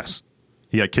 Yes.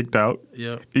 He got kicked out.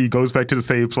 Yeah. He goes back to the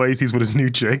same place. He's with his new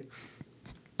chick.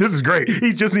 This is great.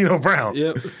 He's just Nino Brown.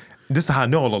 Yep. This is how I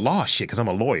know all the law shit, because I'm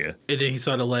a lawyer. And then he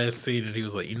saw the last scene and he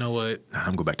was like, you know what? Nah,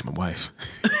 I'm going back to my wife.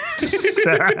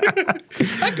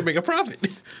 I can make a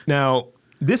profit. Now,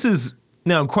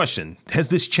 question. Has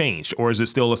this changed, or is it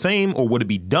still the same, or would it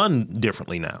be done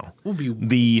differently now?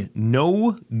 The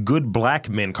no good black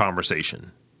men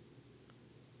conversation.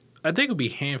 I think it would be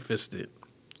ham-fisted.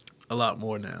 a lot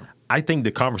more now. I think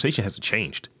the conversation hasn't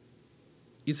changed.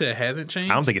 You said it hasn't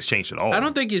changed? I don't think it's changed at all. I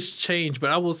don't think it's changed, but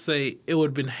I will say it would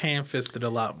have been ham-fisted a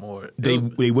lot more. They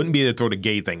wouldn't be able to throw the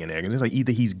gay thing in there. It's like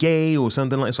either he's gay or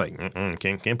something like. It's like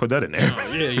can't put that in there.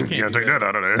 Oh, yeah, you can't take that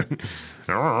out of there.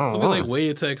 It'll be like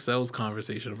Wade to Excel's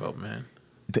conversation about men.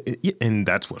 And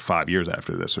that's what 5 years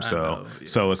after this or so. know, yeah.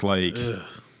 So it's like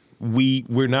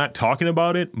we're not talking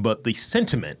about it, but the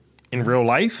sentiment in real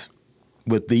life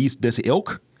with this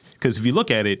ilk. Because if you look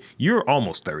at it, you're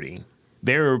almost 30.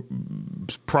 They're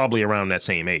probably around that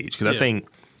same age. Because I think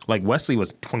like Wesley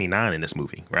was 29 in this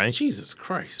movie, right? Jesus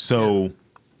Christ. So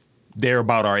they're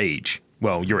about our age.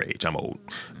 Well, your age. I'm old.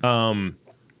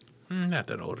 Not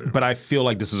that older. But I feel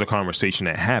like this is a conversation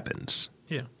that happens.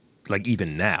 Yeah. Like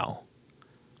even now.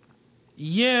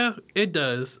 Yeah, it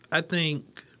does. I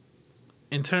think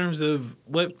in terms of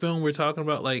what film we're talking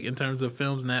about, like in terms of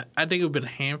films now, I think it would have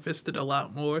been ham-fisted a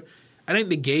lot more. I think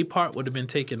the gay part would have been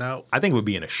taken out. I think it would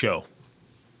be in a show.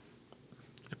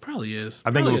 It probably is.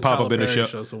 I think it would pop up in a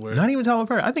show. Somewhere. Not even Tyler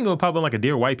Perry. I think it would pop up like a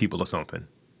Dear White People or something.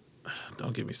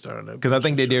 Don't get me started on that. Because I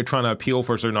think they're trying to appeal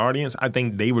for a certain audience. I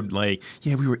think they would like,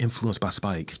 yeah, we were influenced by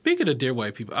Spike. Speaking of Dear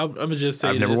White People, I'm gonna just say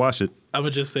I've never watched it. I'm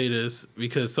gonna just say this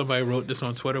because somebody wrote this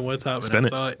on Twitter one time and I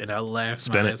saw it and I laughed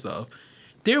my ass off.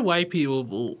 Dear White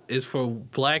People is for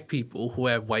black people who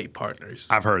have white partners.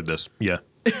 I've heard this. Yeah.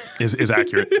 Is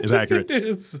accurate. Is accurate.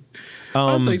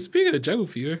 I was like, speaking of Jungle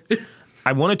Fever.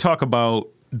 I want to talk about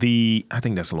I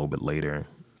think that's a little bit later.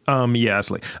 Yeah,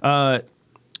 it's like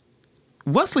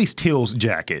Wesley Steele's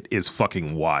jacket is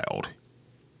fucking wild.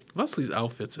 Wesley's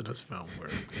outfits in this film were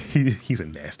he's a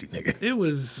nasty nigga. It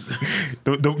was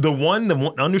the one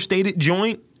understated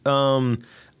joint.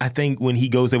 I think when he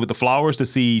goes there with the flowers to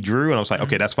see Drew, and I was like,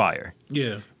 okay, that's fire.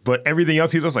 Yeah. But everything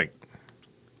else, he's just like,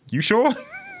 you sure?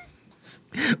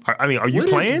 I mean, are you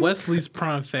playing? What is Wesley's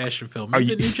prime fashion film? Is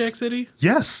it New Jack City?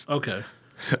 Yes. Okay.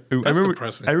 That's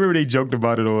depressing. I remember they joked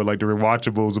about it on like the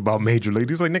rewatchables about Major League.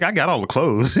 He's like, nigga, I got all the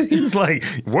clothes. He's like,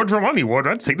 wardrobe, I need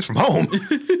wardrobe. I'd take this from home.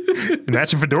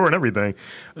 Matching fedora and everything.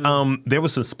 There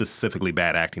was some specifically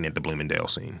bad acting at the Bloomingdale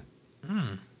scene.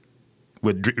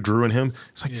 With Drew and him.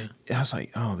 It's like, I was like,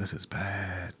 oh, this is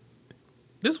bad.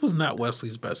 This was not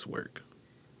Wesley's best work.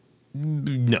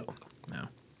 No.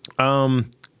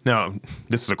 Now,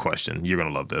 this is a question. You're going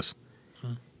to love this.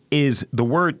 Is the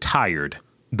word tired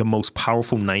the most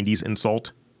powerful 90s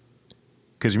insult?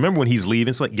 Because remember when he's leaving,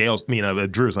 it's like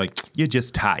Drew's like, you're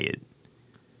just tired.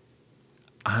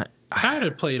 Tired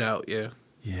and played out, yeah.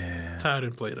 Yeah. Tired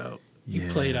and played out. He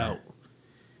played out.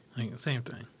 Like, same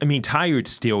thing. I mean, tired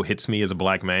still hits me as a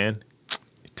black man.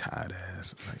 Tired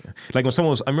ass. Like when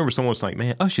I remember someone was like,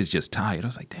 man, Usher's just tired. I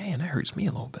was like, damn, that hurts me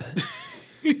a little bit.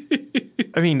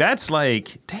 I mean, that's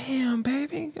like, damn,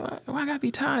 baby, why I gotta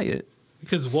be tired?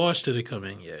 Because Wash didn't come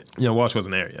in yet. Yeah, Wash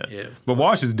wasn't there yet. Yeah. But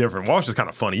Wash is different. Wash is kind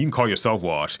of funny. You can call yourself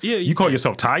Wash. Yeah. You call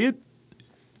yourself tired?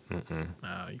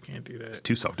 No, you can't do that. It's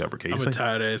too self-deprecating. I'm a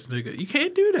tired ass nigga. You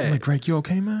can't do that. I'm like, Greg, you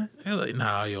okay, man? They're like,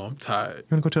 nah, yo, I'm tired. You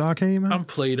wanna go to the arcade, man? I'm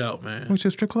played out, man. What's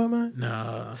your strip club, man?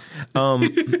 Nah.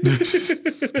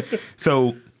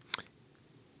 So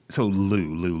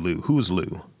Lou. Who's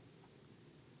Lou?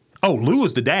 Oh, Lou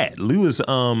is the dad. Lou is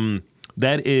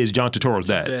that is John Turturro's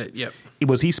dad. Yep.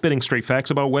 Was he spitting straight facts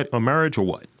about marriage or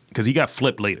what? Because he got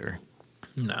flipped later.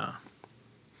 Nah.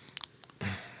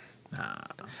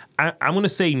 I'm going to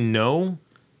say no,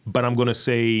 but I'm going to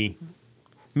say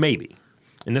maybe.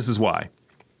 And this is why.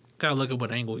 Gotta look at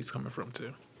what angle he's coming from,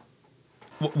 too.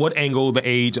 What angle, the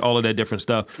age, all of that different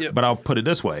stuff. Yep. But I'll put it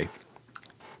this way.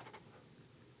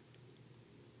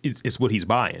 It's what he's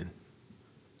buying.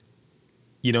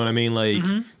 You know what I mean? Like,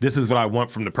 this is what I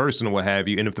want from the person or what have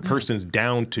you. And if the person's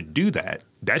down to do that,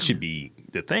 that should be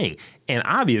the thing. And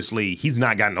obviously, he's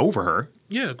not gotten over her.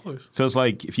 Yeah, of course. So it's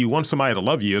like, if you want somebody to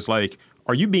love you, it's like,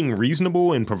 are you being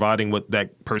reasonable in providing what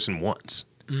that person wants?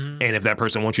 And if that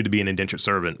person wants you to be an indentured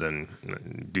servant, then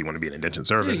do you want to be an indentured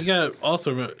servant? Yeah, you got to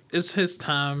also remember, it's his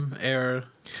time, era.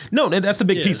 No, that's a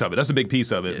big piece of it. That's a big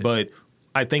piece of it. Yeah. But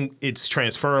I think it's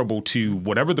transferable to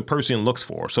whatever the person looks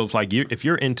for. So it's like if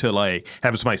you're into like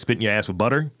having somebody spit in your ass with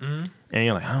butter, and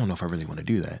you're like, I don't know if I really want to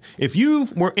do that. If you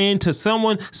were into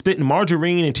someone spitting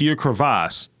margarine into your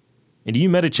crevasse, and you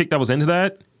met a chick that was into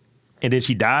that, and then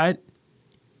she died,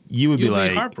 you'd be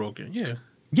like heartbroken. Yeah.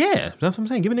 Yeah, that's what I'm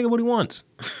saying. Give a nigga what he wants.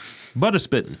 Butter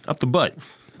spitting up the butt.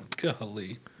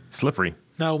 Golly. Slippery.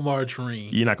 Now margarine.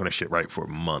 You're not gonna shit right for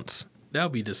months. That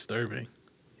would be disturbing.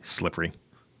 Slippery.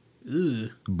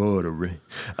 Ugh. Buttery.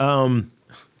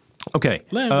 Okay.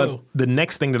 The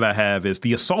next thing that I have is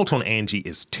the assault on Angie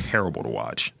is terrible to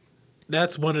watch.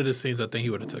 That's one of the scenes I think he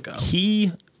would have took out.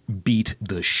 He beat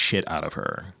the shit out of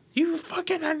her. You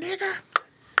fucking a nigger.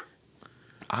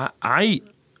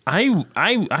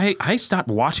 I stopped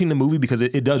watching the movie because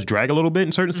it does drag a little bit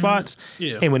in certain spots.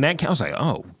 Yeah. And when that came, I was like,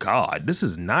 oh God, this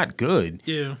is not good.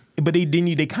 Yeah. But they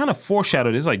kind of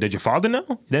foreshadowed it. It's like, did your father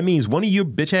know? That means one of your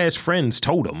bitch ass friends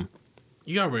told him.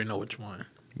 You already know which one.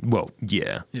 Well,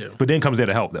 yeah. Yeah. But then comes there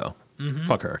to help though. Mm-hmm.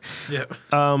 Fuck her. Yeah.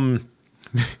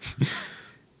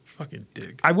 Fucking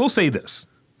dick. I will say this.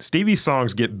 Stevie's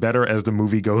songs get better as the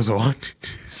movie goes on,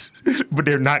 but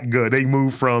they're not good. They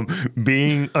move from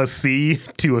being a C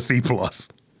to a C+.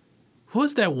 Who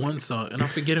was that one song? And I'm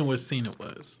forgetting what scene it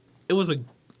was. It was I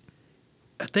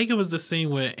think it was the scene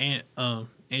where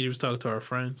Angie was talking to our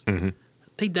friends. Mm-hmm.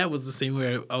 I think that was the scene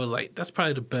where I was like, that's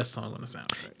probably the best song on the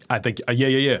soundtrack. I think,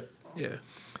 yeah.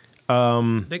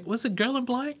 Like, was it Girl in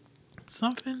Black?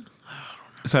 Something?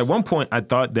 So at one point, I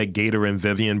thought that Gator and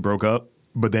Vivian broke up,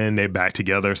 but then they're back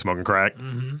together smoking crack.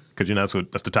 Because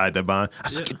that's the tie that bond. I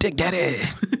suck your dick, daddy.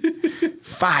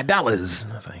 $5. I was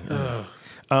like,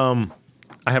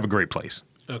 I have a great place.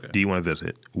 Okay. Do you want to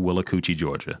visit Willacoochee,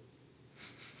 Georgia?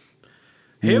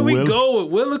 Here we go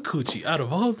with Willacoochee out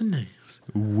of all the names.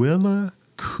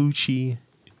 Willacoochee,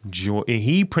 Georgia. And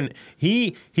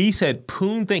he said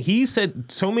poon thing. He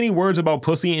said so many words about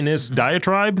pussy in this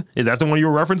diatribe. Is that the one you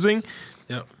were referencing?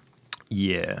 Yep.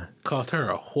 Yeah. Called her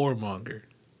a whoremonger.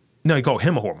 No, he called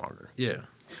him a whoremonger. Yeah.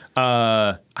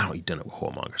 I don't eat dinner with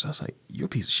whoremongers. I was like, you're a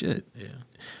piece of shit. Yeah.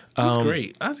 That's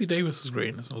great. Ozzie Davis was great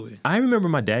in this movie. I remember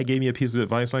my dad gave me a piece of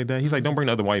advice like that. He's like, don't bring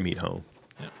the other white meat home.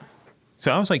 Yeah.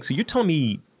 So I was like, so you're telling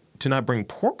me to not bring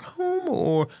pork home?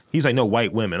 Or he's like, no,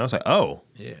 white women. I was like, oh.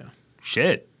 Yeah.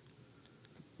 Shit.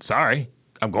 Sorry.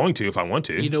 I'm going to if I want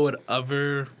to. You know what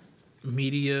other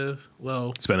media,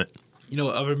 Spin it. You know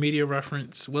what other media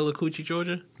reference Willacoochee,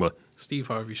 Georgia? What? Steve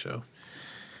Harvey Show.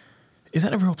 Is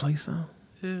that a real place, though?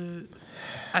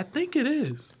 I think it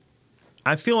is.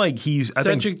 I feel like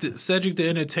Cedric the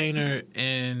Entertainer,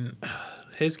 and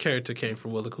his character came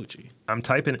from Willacoochee. I'm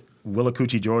typing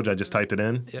Willacoochee, Georgia. I just typed it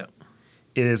in. Yep.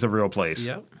 It is a real place.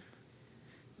 Yep.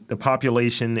 The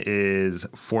population is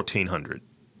 1,400.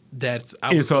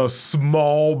 It's a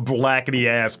small blackety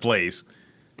ass place.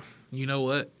 You know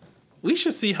what? We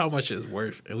should see how much it's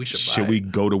worth, and we should buy Should we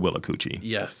it. go to Willacoochee?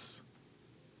 Yes.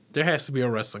 There has to be a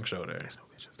wrestling show there.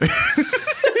 There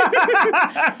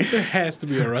has to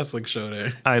be a wrestling show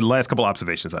there. Last couple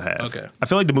observations I have. Okay. I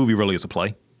feel like the movie really is a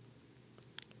play.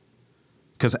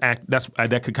 Because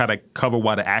that could kind of cover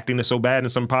why the acting is so bad in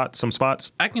some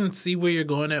spots. I can see where you're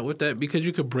going at with that because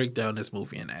you could break down this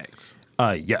movie in acts.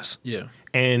 Yes. Yeah.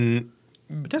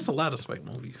 But that's a lot of Spike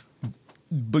movies.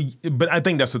 But I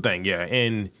think that's the thing, yeah.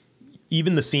 And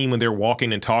even the scene when they're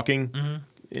walking and talking,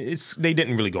 they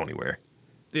didn't really go anywhere.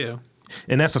 Yeah.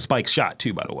 And that's a Spike shot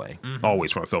too, by the way.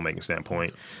 Always from a filmmaking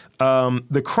standpoint.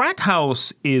 The crack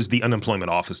house is the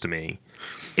unemployment office to me.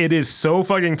 It is so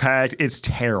fucking packed. It's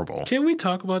terrible. Can we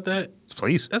talk about that?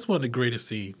 Please. That's one of the greatest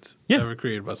scenes ever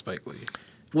created by Spike Lee.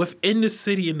 Within the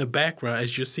city in the background,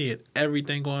 as you're seeing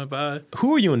everything going by.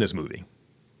 Who are you in this movie?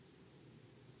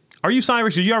 Are you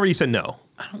Cyrus? You already said no.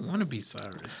 I don't want to be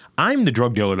Cyrus. I'm the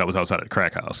drug dealer that was outside of the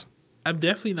crack house. I'm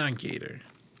definitely not Gator.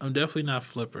 I'm definitely not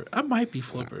Flipper. I might be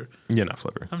Flipper. You're not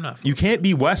Flipper. I'm not Flipper. You can't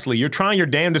be Wesley. You're trying your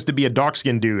damnedest to be a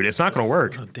dark-skinned dude. It's not going to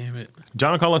work. Oh, damn it.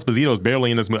 Giancarlo Esposito is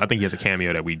barely in this movie. I think he has a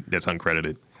cameo that's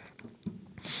uncredited.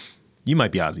 You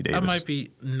might be Ozzie Davis. I might be.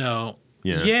 No.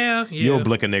 Yeah. You'll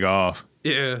blick a nigga off.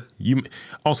 Yeah.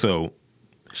 Also,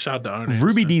 shout out to Arnold.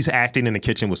 Ruby Dee's acting in the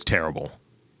kitchen was terrible.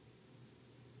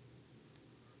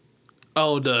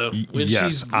 Oh, when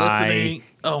she's listening.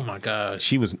 Oh my gosh.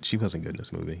 She wasn't good in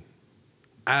this movie.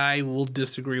 I will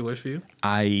disagree with you.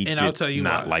 I'll tell you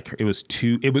not why. Like her. It was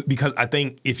because I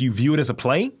think if you view it as a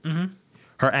play,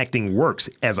 her acting works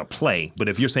as a play. But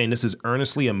if you're saying this is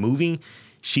earnestly a movie,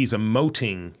 she's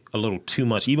emoting a little too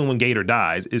much. Even when Gator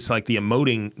dies, it's like the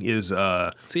emoting is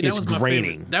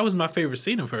graining. That was my favorite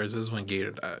scene of hers is when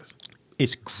Gator dies.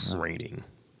 It's graining.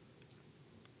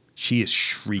 She is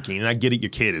shrieking. And I get it,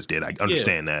 your kid is dead. I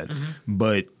understand that.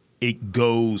 But it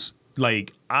goes,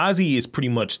 like, Ozzy is pretty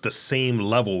much the same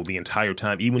level the entire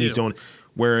time, even when he's doing,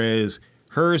 whereas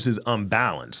hers is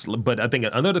unbalanced. But I think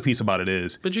another piece about it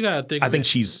is, but you gotta think. I think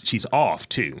she's off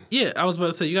too. Yeah, I was about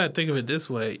to say you gotta think of it this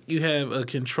way: you have a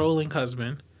controlling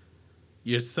husband,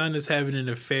 your son is having an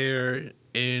affair,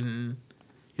 and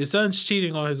your son's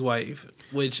cheating on his wife,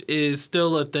 which is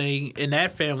still a thing in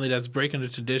that family that's breaking the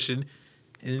tradition.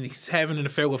 And he's having an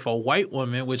affair with a white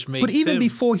woman, which makes. But even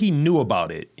before he knew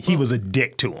about it, he was a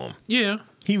dick to him. Yeah,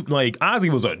 Ozzy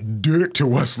was a dick to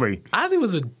Wesley. Ozzy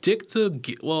was a dick to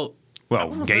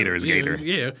Gator is Gator.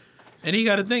 Yeah. And he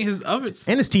got to think his ovens.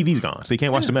 And his TV's gone, so he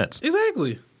can't watch the Mets.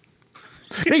 Exactly.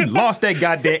 They lost that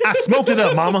goddamn. I smoked it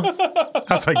up, mama.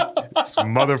 I was like, this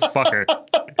motherfucker.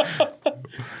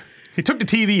 He took the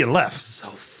TV and left. So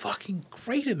fucking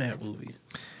great in that movie.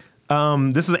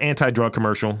 This is an anti-drug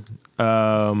commercial.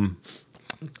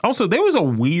 Also, there was a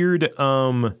weird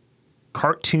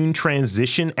cartoon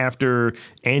transition after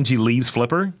Angie leaves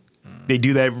Flipper. They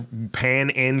do that pan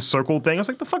and circle thing. I was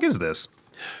like, the fuck is this?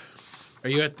 Are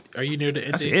you near the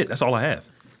ending? That's it. That's all I have.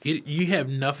 You have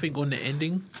nothing on the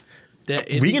ending?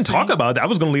 We can talk about that. I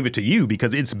was going to leave it to you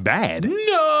because it's bad.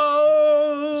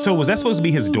 No. So was that supposed to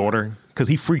be his daughter? Because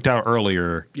he freaked out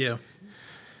earlier. Yeah.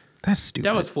 That's stupid.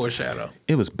 That was foreshadow.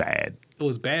 It was bad. It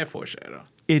was bad foreshadow.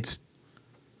 It's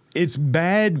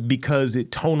bad because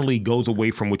it tonally goes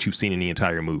away from what you've seen in the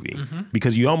entire movie. Mm-hmm.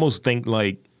 Because you almost think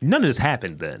like none of this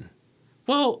happened then.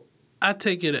 Well, I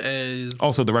take it as...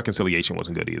 Also, the reconciliation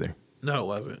wasn't good either. No, it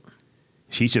wasn't.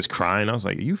 She's just crying. I was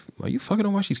like, are you fucking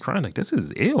on while she's crying? Like, this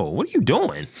is ill. What are you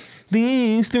doing?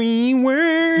 These 3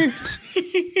 words.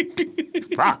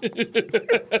 Fuck.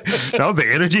 That was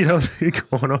the energy that was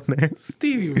going on there.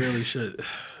 Stevie really should.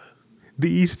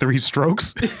 These 3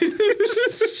 strokes.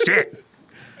 Shit.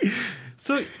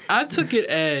 So I took it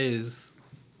as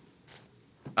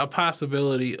a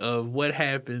possibility of what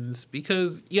happens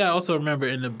because I also remember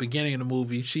in the beginning of the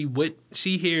movie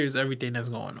she hears everything that's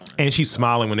going on and she's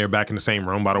smiling when they're back in the same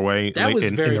room. By the way, that was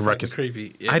very fucking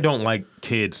creepy. I don't like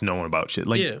kids knowing about shit.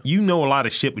 Like you know a lot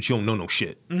of shit, but you don't know no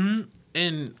shit. Mm-hmm.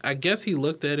 And I guess he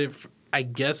looked at it. I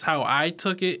guess how I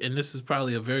took it, and this is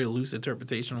probably a very loose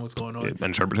interpretation of what's going on.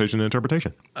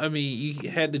 Interpretation. I mean, you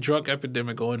had the drug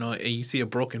epidemic going on, and you see a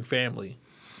broken family.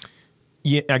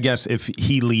 Yeah, I guess if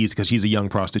he leaves because she's a young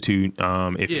prostitute,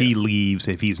 he leaves,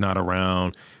 if he's not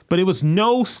around. But it was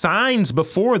no signs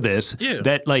before this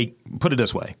that, like, put it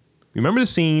this way. Remember the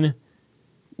scene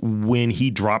when he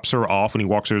drops her off when he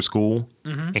walks her to school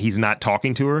and he's not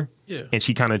talking to her? Yeah. And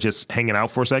she kind of just hanging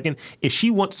out for a second? If she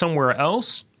went somewhere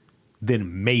else,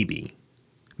 then maybe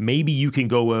you can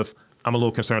go with, I'm a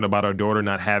little concerned about our daughter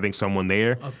not having someone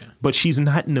there. Okay. But she's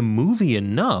not in the movie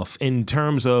enough in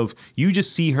terms of you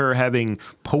just see her having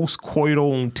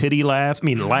post-coital titty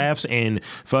laughs and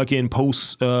fucking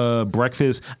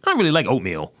post-breakfast. I don't really like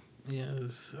oatmeal.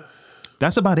 Yes.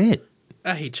 That's about it.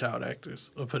 I hate child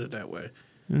actors. I'll put it that way.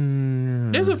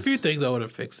 There's a few things I would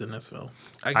have fixed in this film.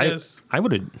 I guess. I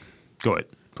would have. Go ahead,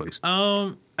 please.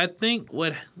 I think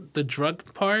what the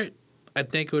drug part, I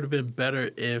think it would have been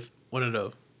better if one of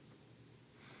the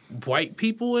white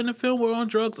people in the film were on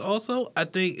drugs also. I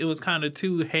think it was kind of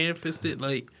too hand-fisted.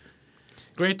 Like,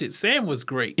 granted, Sam was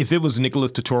great. If it was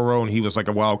Nicholas Turturro and he was like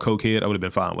a wild cokehead, I would have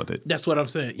been fine with it. That's what I'm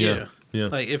saying. Yeah.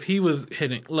 Like, if he was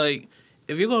hitting, like,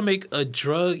 if you're going to make a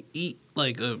drug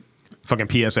like a fucking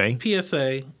PSA, and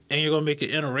you're going to make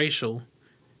it interracial,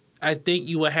 I think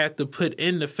you would have to put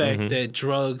in the fact that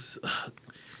drugs...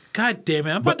 God damn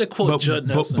it, I'm about to quote Judd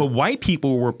Nelson. But white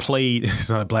people were played, it's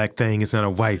not a black thing, it's not a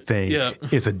white thing,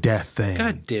 it's a death thing.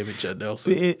 God damn it, Judd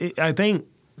Nelson. I think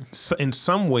in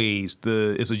some ways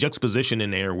it's a juxtaposition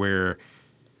in there where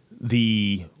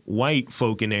the white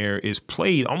folk in there is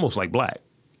played almost like black.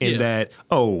 In that,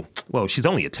 she's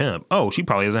only a temp. Oh, she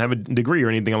probably doesn't have a degree or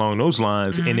anything along those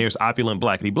lines. And there's opulent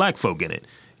black folk in it.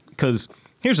 Because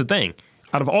here's the thing.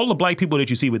 Out of all the black people that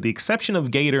you see, with the exception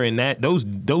of Gator and those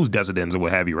desidents or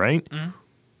what have you, right?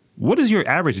 What is your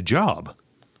average job?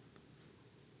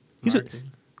 You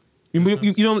know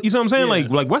what I'm saying? Yeah.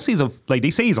 Like Wesley's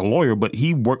they say he's a lawyer, but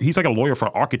he's like a lawyer for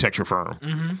an architecture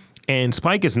firm. And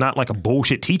Spike is not like a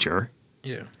bullshit teacher.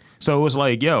 Yeah. So it's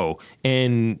like,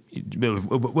 and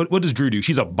what does Drew do?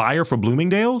 She's a buyer for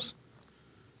Bloomingdale's?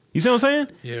 You see what I'm saying?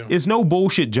 Yeah. It's no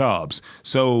bullshit jobs.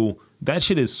 So that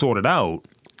shit is sorted out.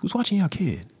 Who's watching y'all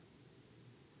kid?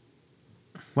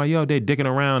 Why y'all there dicking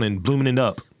around and blooming it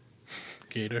up?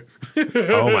 Gator.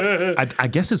 I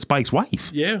guess it's Spike's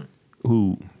wife. Yeah.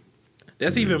 Who?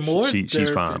 That's even more. She's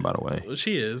fine, by the way. Well,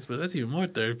 she is, but that's even more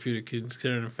therapeutic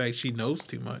considering the fact she knows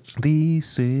too much. These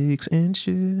 6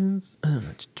 inches. No,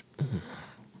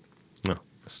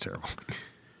 that's terrible.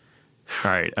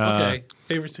 All right. Okay.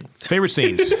 Favorite scenes. Favorite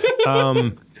scenes.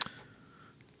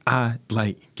 I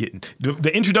like getting the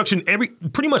introduction.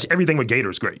 Pretty much everything with Gator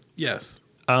is great. Yes.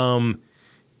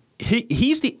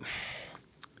 He's the.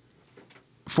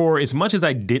 For as much as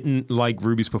I didn't like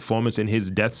Ruby's performance in his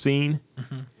death scene,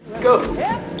 Go.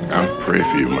 I pray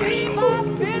for you, my son.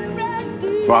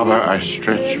 Father, I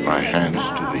stretch my hands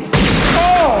to thee.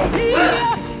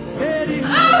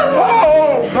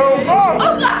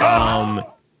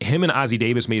 Him and Ozzie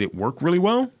Davis made it work really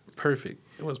well. Perfect.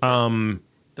 It was. The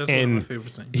That's one of my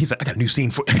favorite scenes. He's like, I got a new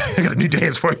scene for I got a new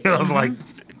dance for you. I was like,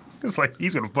 it's like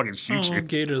he's gonna fucking shoot you.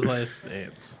 Gator's Last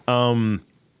Dance.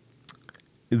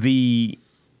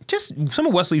 Just some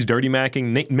of Wesley's dirty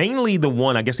macking, mainly the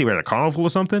one, I guess they were at a carnival or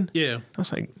something. Yeah. I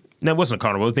was like, no, it wasn't a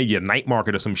carnival. It was maybe a night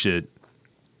market or some shit.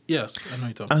 Yes, I know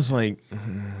you're talking. I was like,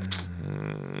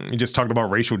 he just talked about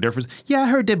racial difference. Yeah, I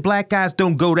heard that black guys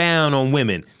don't go down on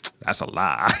women. That's a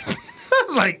lie. I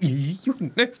was like,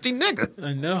 you nasty nigga.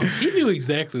 I know. He knew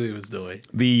exactly what he was doing.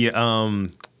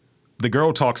 The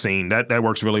girl talk scene, that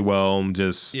works really well.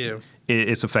 Just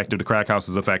it's effective. The crack house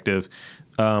is effective.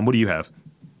 What do you have?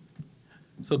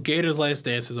 So Gator's Last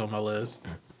Dance is on my list.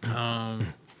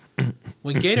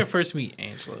 When Gator first meet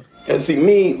Angela. And see,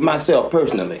 me, myself,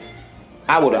 personally,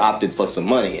 I would have opted for some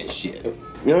money and shit. You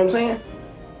know what I'm saying?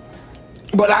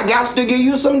 But I got to give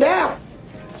you some doubt.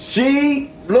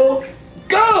 She looks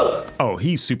good. Oh,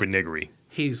 he's super niggery.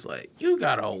 He's like, you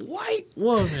got a white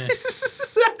woman.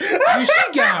 She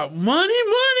got money.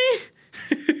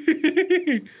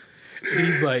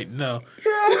 He's like, no.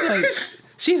 He's like,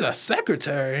 she's a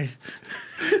secretary.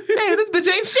 Hey, this bitch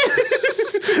ain't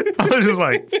shit. I was just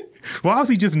like, why was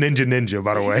he just Ninja,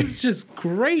 by the way? He's just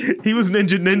great. He was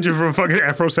Ninja from fucking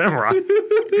Afro Samurai.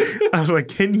 I was like,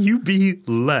 can you be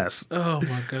less? Oh,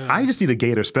 my God. I just need a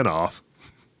Gator spinoff.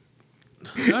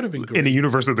 That would have been great. In the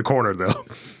universe of the corner, though.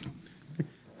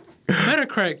 Better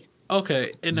crack.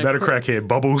 Okay. Better crackhead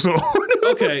Bubbles.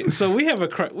 Okay, so we have a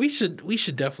crack. We should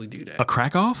definitely do that. A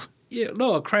crack off? Yeah,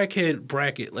 no, a crackhead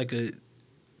bracket, like a.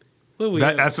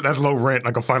 That's low rent,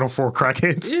 like a Final Four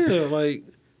crackheads. Yeah, like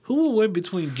who will win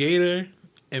between Gator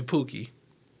and Pookie?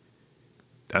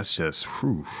 That's just.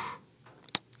 Whew.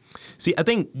 See, I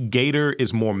think Gator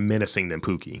is more menacing than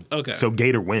Pookie. Okay. So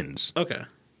Gator wins. Okay.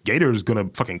 Gator's gonna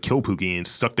fucking kill Pookie and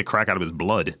suck the crack out of his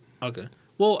blood. Okay.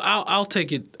 Well, I'll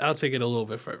take it. I'll take it a little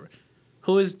bit further.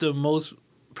 Who is the most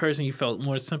person you felt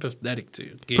more sympathetic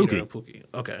to? Gator Pookie. or Pookie?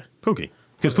 Okay. Pookie,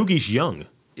 because Pookie's young.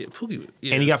 Yeah, Pookie.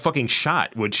 Yeah. And he got fucking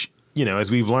shot, which, you know,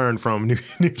 as we've learned from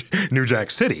New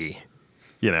Jack City,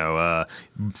 you know,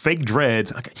 fake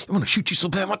dreads. I want to shoot you so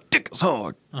bad, my dick is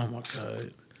hard. Oh my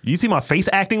God. You see my face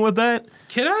acting with that?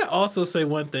 Can I also say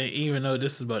one thing, even though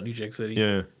this is about New Jack City?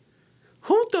 Yeah.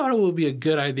 Who thought it would be a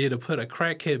good idea to put a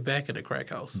crackhead back in the crack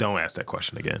house? Don't ask that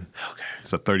question again. Okay.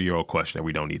 It's a 30-year-old question that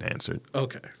we don't need answered.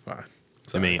 Okay, fine.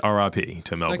 Sorry. I mean, R.I.P.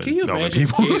 to Melvin. Like, can you Melvin imagine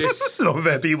Peoples.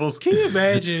 Melvin Peoples. Can you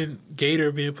imagine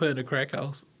Gator being put in a crack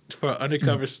house for an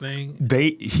undercover sting?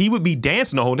 He would be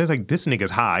dancing the whole day. It's like, this nigga's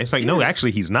high. It's like, no,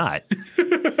 actually, he's not.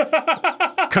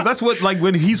 Because that's what, like,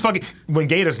 when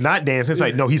Gator's not dancing, it's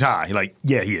like, no, he's high. Like,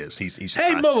 yeah, he is. He's just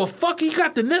hey, high. motherfucker, you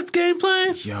got the Nets game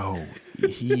playing? Yo,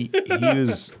 he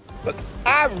was... But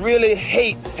I really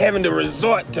hate having to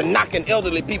resort to knocking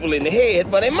elderly people in the head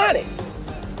for their money.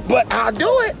 But I'll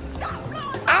do it.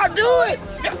 I'll do it.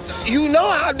 You know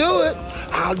I'll do it.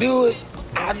 I'll do it.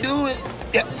 I'll do it.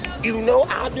 Yeah, you know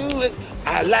I'll do it.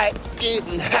 I like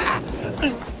getting high.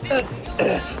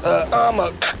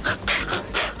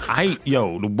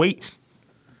 The weight,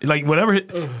 like, whatever...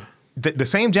 The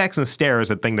Sam Jackson stare is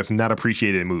a thing that's not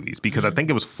appreciated in movies because I think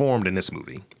it was formed in this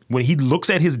movie. When he looks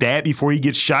at his dad before he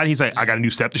gets shot, he's like, I got a new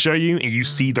step to show you, and you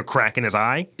see the crack in his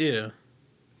eye. Yeah.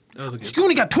 That was a good You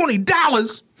only got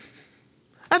 $20.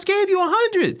 I just gave you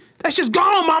 $100. That's just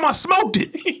gone, Mom. I smoked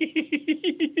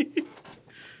it.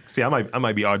 See, I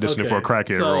might be auditioning for a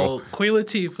crackhead role. So, Queen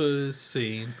Latifah's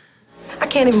scene. I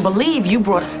can't even believe you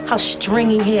brought her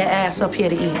stringy hair ass up here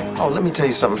to eat. Oh, let me tell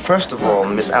you something. First of all,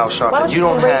 Miss Al Why Sharpton, you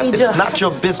don't have. It's not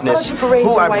your business Why don't you parade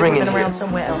who your I white bring in women here. around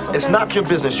somewhere else, okay? It's not your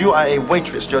business. You are a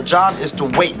waitress. Your job is to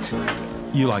wait.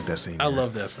 You like that scene? I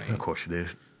love that scene. Of course you did.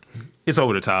 It's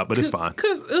over the top, but it's fine.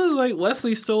 Because it was like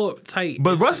Wesley's so uptight.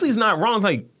 But Wesley's not wrong. It's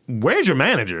like, where's your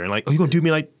manager? And like, oh, you gonna do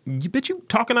me like, you bitch, you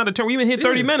talking out of turn. We even hit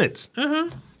 30 minutes. Uh-huh.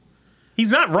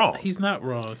 He's not wrong. He's not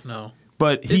wrong, no.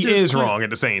 But he is wrong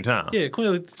at the same time. Yeah,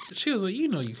 Queen, she was like, you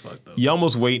know you fucked up. You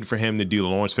almost waiting for him to do the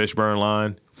Lawrence Fishburne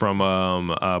line from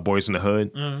Boys in the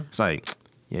Hood. Mm-hmm. It's like,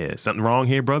 yeah, something wrong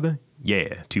here, brother?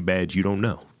 Yeah, too bad you don't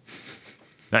know.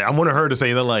 Like, I wanted her to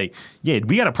say that, like, yeah,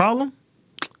 we got a problem?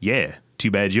 Yeah,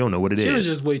 too bad you don't know what it is. She was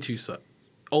just way too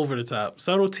over the top.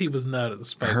 Subtlety was not a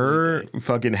spike. Her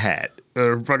fucking hat,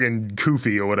 or fucking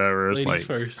Koofy or whatever. It's Ladies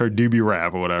like first. her doobie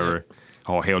wrap or whatever. Yeah.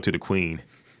 All hail to the queen.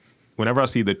 Whenever I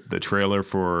see the trailer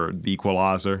for The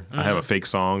Equalizer, I have a fake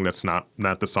song that's not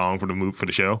the song for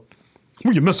the show.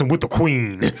 Well, you're messing with the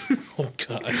queen. Oh,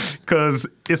 God. Because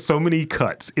it's so many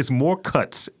cuts. It's more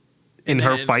cuts in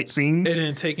her fight scenes and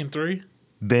in Taken 3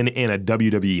 than in a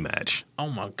WWE match. Oh,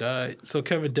 my God. So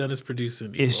Kevin Dunn is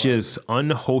producing It's just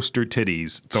unholstered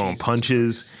titties throwing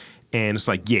punches. And it's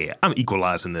like, yeah, I'm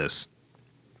equalizing this.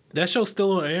 That show's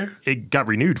still on air? It got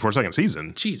renewed for a second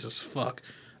season. Jesus fuck.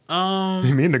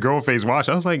 Me and the girl face watched.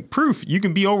 I was like, proof, you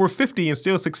can be over 50 and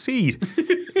still succeed.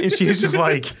 And she was just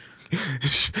like,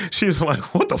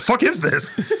 what the fuck is this?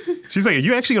 She's like, are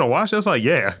you actually gonna watch? I was like,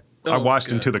 yeah. I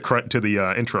watched until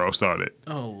the intro started.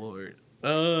 Oh Lord.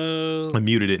 I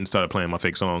muted it and started playing my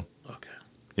fake song. Okay.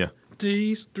 Yeah.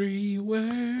 These 3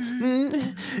 words.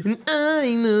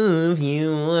 I love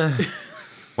you.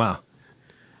 Wow.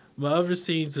 My other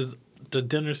scenes is the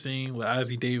dinner scene where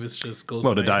Ozzie Davis just goes.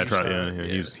 Well, the diatribe, yeah.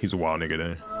 He's a wild nigga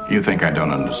there. You think I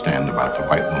don't understand about the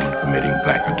white woman committing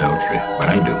black adultery, but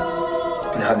I do.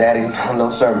 Now, Daddy, no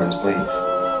sermons, please.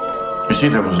 You see,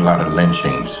 there was a lot of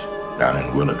lynchings down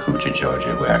in Willacoochee,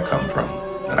 Georgia, where I come from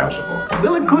when I was a boy.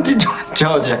 Willacoochee,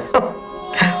 Georgia.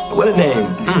 What a name.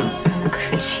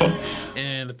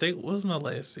 And I think, what was my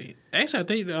last scene? Actually, I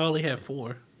think I only had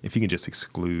 4. If you can just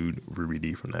exclude Ruby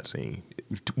Dee from that scene.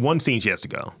 One scene she has to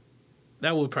go.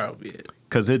 That would probably be it.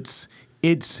 Because it's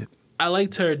I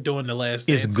liked her doing the last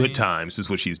It's dance good scene. times is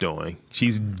what she's doing.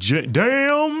 She's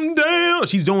damn.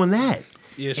 She's doing that.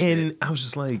 Yeah, she and did. I was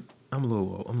just like, I'm a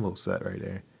little set right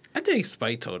there. I think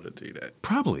Spike told her to do that.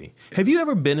 Probably. Have you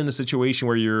ever been in a situation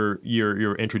where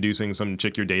you're introducing some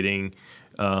chick you're dating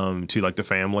to like the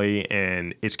family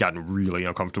and it's gotten really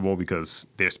uncomfortable because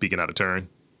they're speaking out of turn?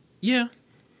 Yeah.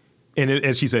 And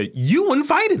as she said, you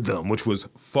invited them, which was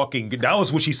fucking good. That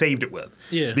was what she saved it with.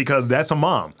 Yeah. Because that's a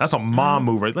mom. That's a mom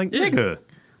move, right? Like, nigga.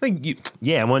 Like,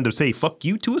 I wanted to say fuck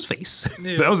you to his face.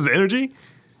 Yeah. That was his energy.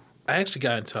 I actually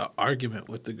got into an argument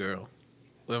with the girl,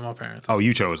 with my parents. Oh,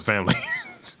 you chose the family.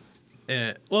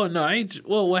 And well, no, I ain't.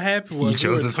 Well, what happened was You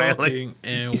chose we were the family? talking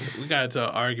and we got into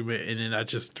an argument, and then I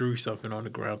just threw something on the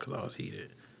ground because I was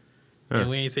heated, and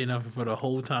we ain't say nothing for the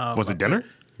whole time. Was it dinner?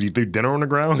 You threw dinner on the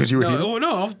ground because you were here?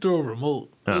 No, I threw a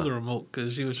remote. It was a remote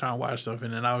because she was trying to watch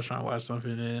something, and I was trying to watch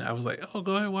something, and I was like, "Oh,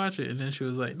 go ahead, watch it." And then she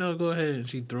was like, "No, go ahead," and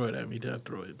she threw it at me. Then I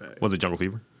threw it back. Was it Jungle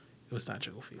Fever? It was not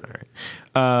Jungle Fever.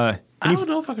 All right. I don't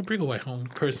know if I can bring a white home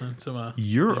person to my.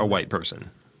 You're a white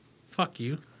person. Fuck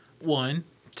you. 1,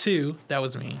 2. That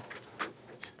was me.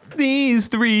 These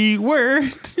 3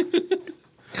 words.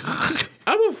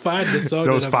 I'm gonna find the song.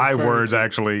 Those that I'm 5 referring words,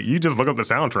 actually. You just look up the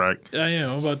soundtrack. I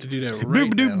am. I'm about to do that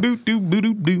right now.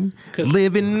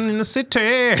 Living in the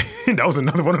city. That was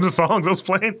another one of the songs I was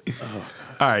playing.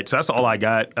 All right, so that's all I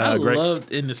got. I Greg,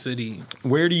 loved In the City.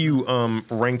 where do you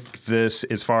rank this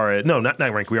as far as... No, not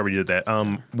rank. We already did that.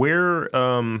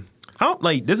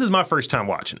 This is my first time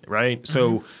watching it, right?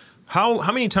 So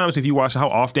how many times have you watched it? How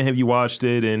often have you watched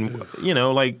it? And,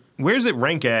 where's it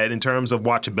rank at in terms of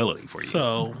watchability for you?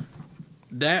 So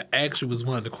that actually was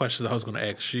one of the questions I was going to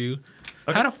ask you.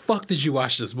 Okay. How the fuck did you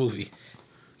watch this movie?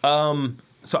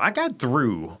 So I got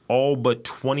through all but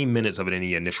 20 minutes of it in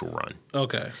the initial run.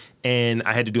 Okay. And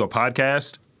I had to do a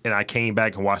podcast, and I came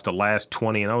back and watched the last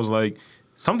 20, and I was like,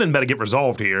 something better get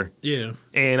resolved here. Yeah.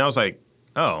 And I was like,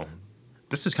 oh,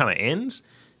 this just kind of ends?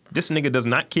 This nigga does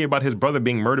not care about his brother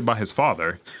being murdered by his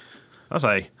father. I was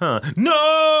like, huh.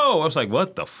 No! I was like,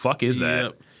 what the fuck is that?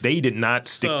 Yep. They did not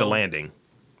stick the landing.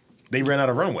 They ran out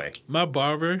of runway. My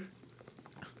barber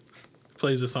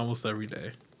plays this almost every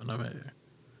day when I'm at here.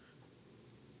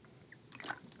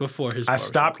 Before his I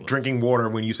stopped drinking water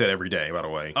when you said every day, by the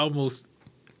way. Almost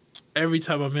every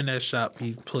time I'm in that shop,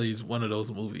 he plays one of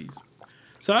those movies.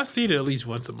 So I've seen it at least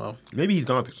once a month. Maybe he's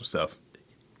gone through some stuff.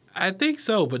 I think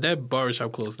so, but that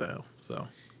barbershop closed down. So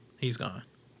he's gone.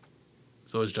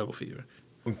 So it's Jungle Fever.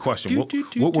 Question.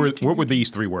 What were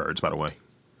these 3 words, by the way?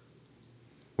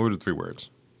 What were the 3 words?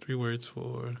 3 words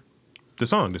for... The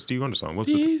song, the Stevie Wonder song. What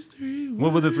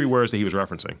What were the 3 words that he was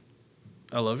referencing?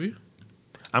 I love you.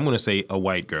 I'm going to say a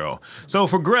white girl. So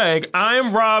for Greg,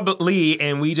 I'm Rob Lee,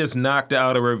 and we just knocked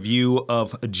out a review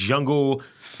of Jungle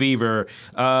Fever.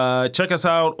 Check us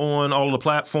out on all of the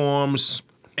platforms.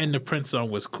 And the Prince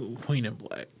song was Queen in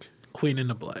Black. Queen in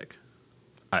the Black.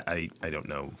 I don't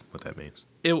know what that means.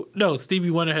 Stevie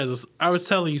Wonder has I was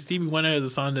telling you, Stevie Wonder has a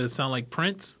song that sounds like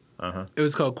Prince. Uh-huh. It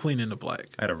was called Queen in the Black.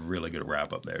 I had a really good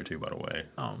wrap up there, too, by the way.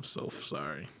 Oh, I'm so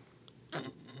sorry.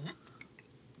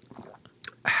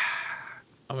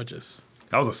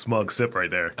 That was a smug sip right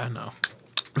there. I know.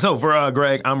 So for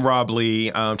Greg, I'm Rob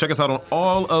Lee. Check us out on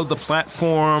all of the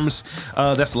platforms.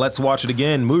 That's Let's Watch It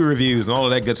Again, movie reviews, and all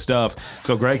of that good stuff.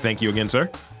 So Greg, thank you again, sir.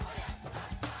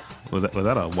 Was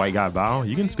that a white guy bow?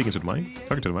 You can speak into the mic.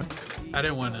 Talking to the mic. I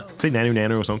didn't want to say nanu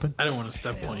nanu or something. I didn't want to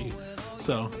step on you.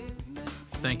 So,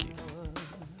 thank you.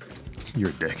 You're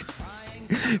a dick.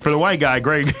 For the white guy,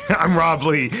 Greg, I'm Rob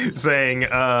Lee saying,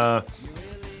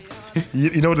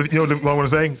 You know what I want to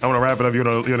say? I want to wrap it up. You're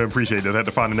gonna appreciate this. I had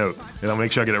to find a note, and I'll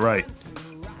make sure I get it right.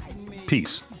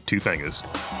 Peace. 2 fingers.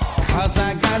 'Cause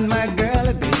I got my girl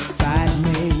a big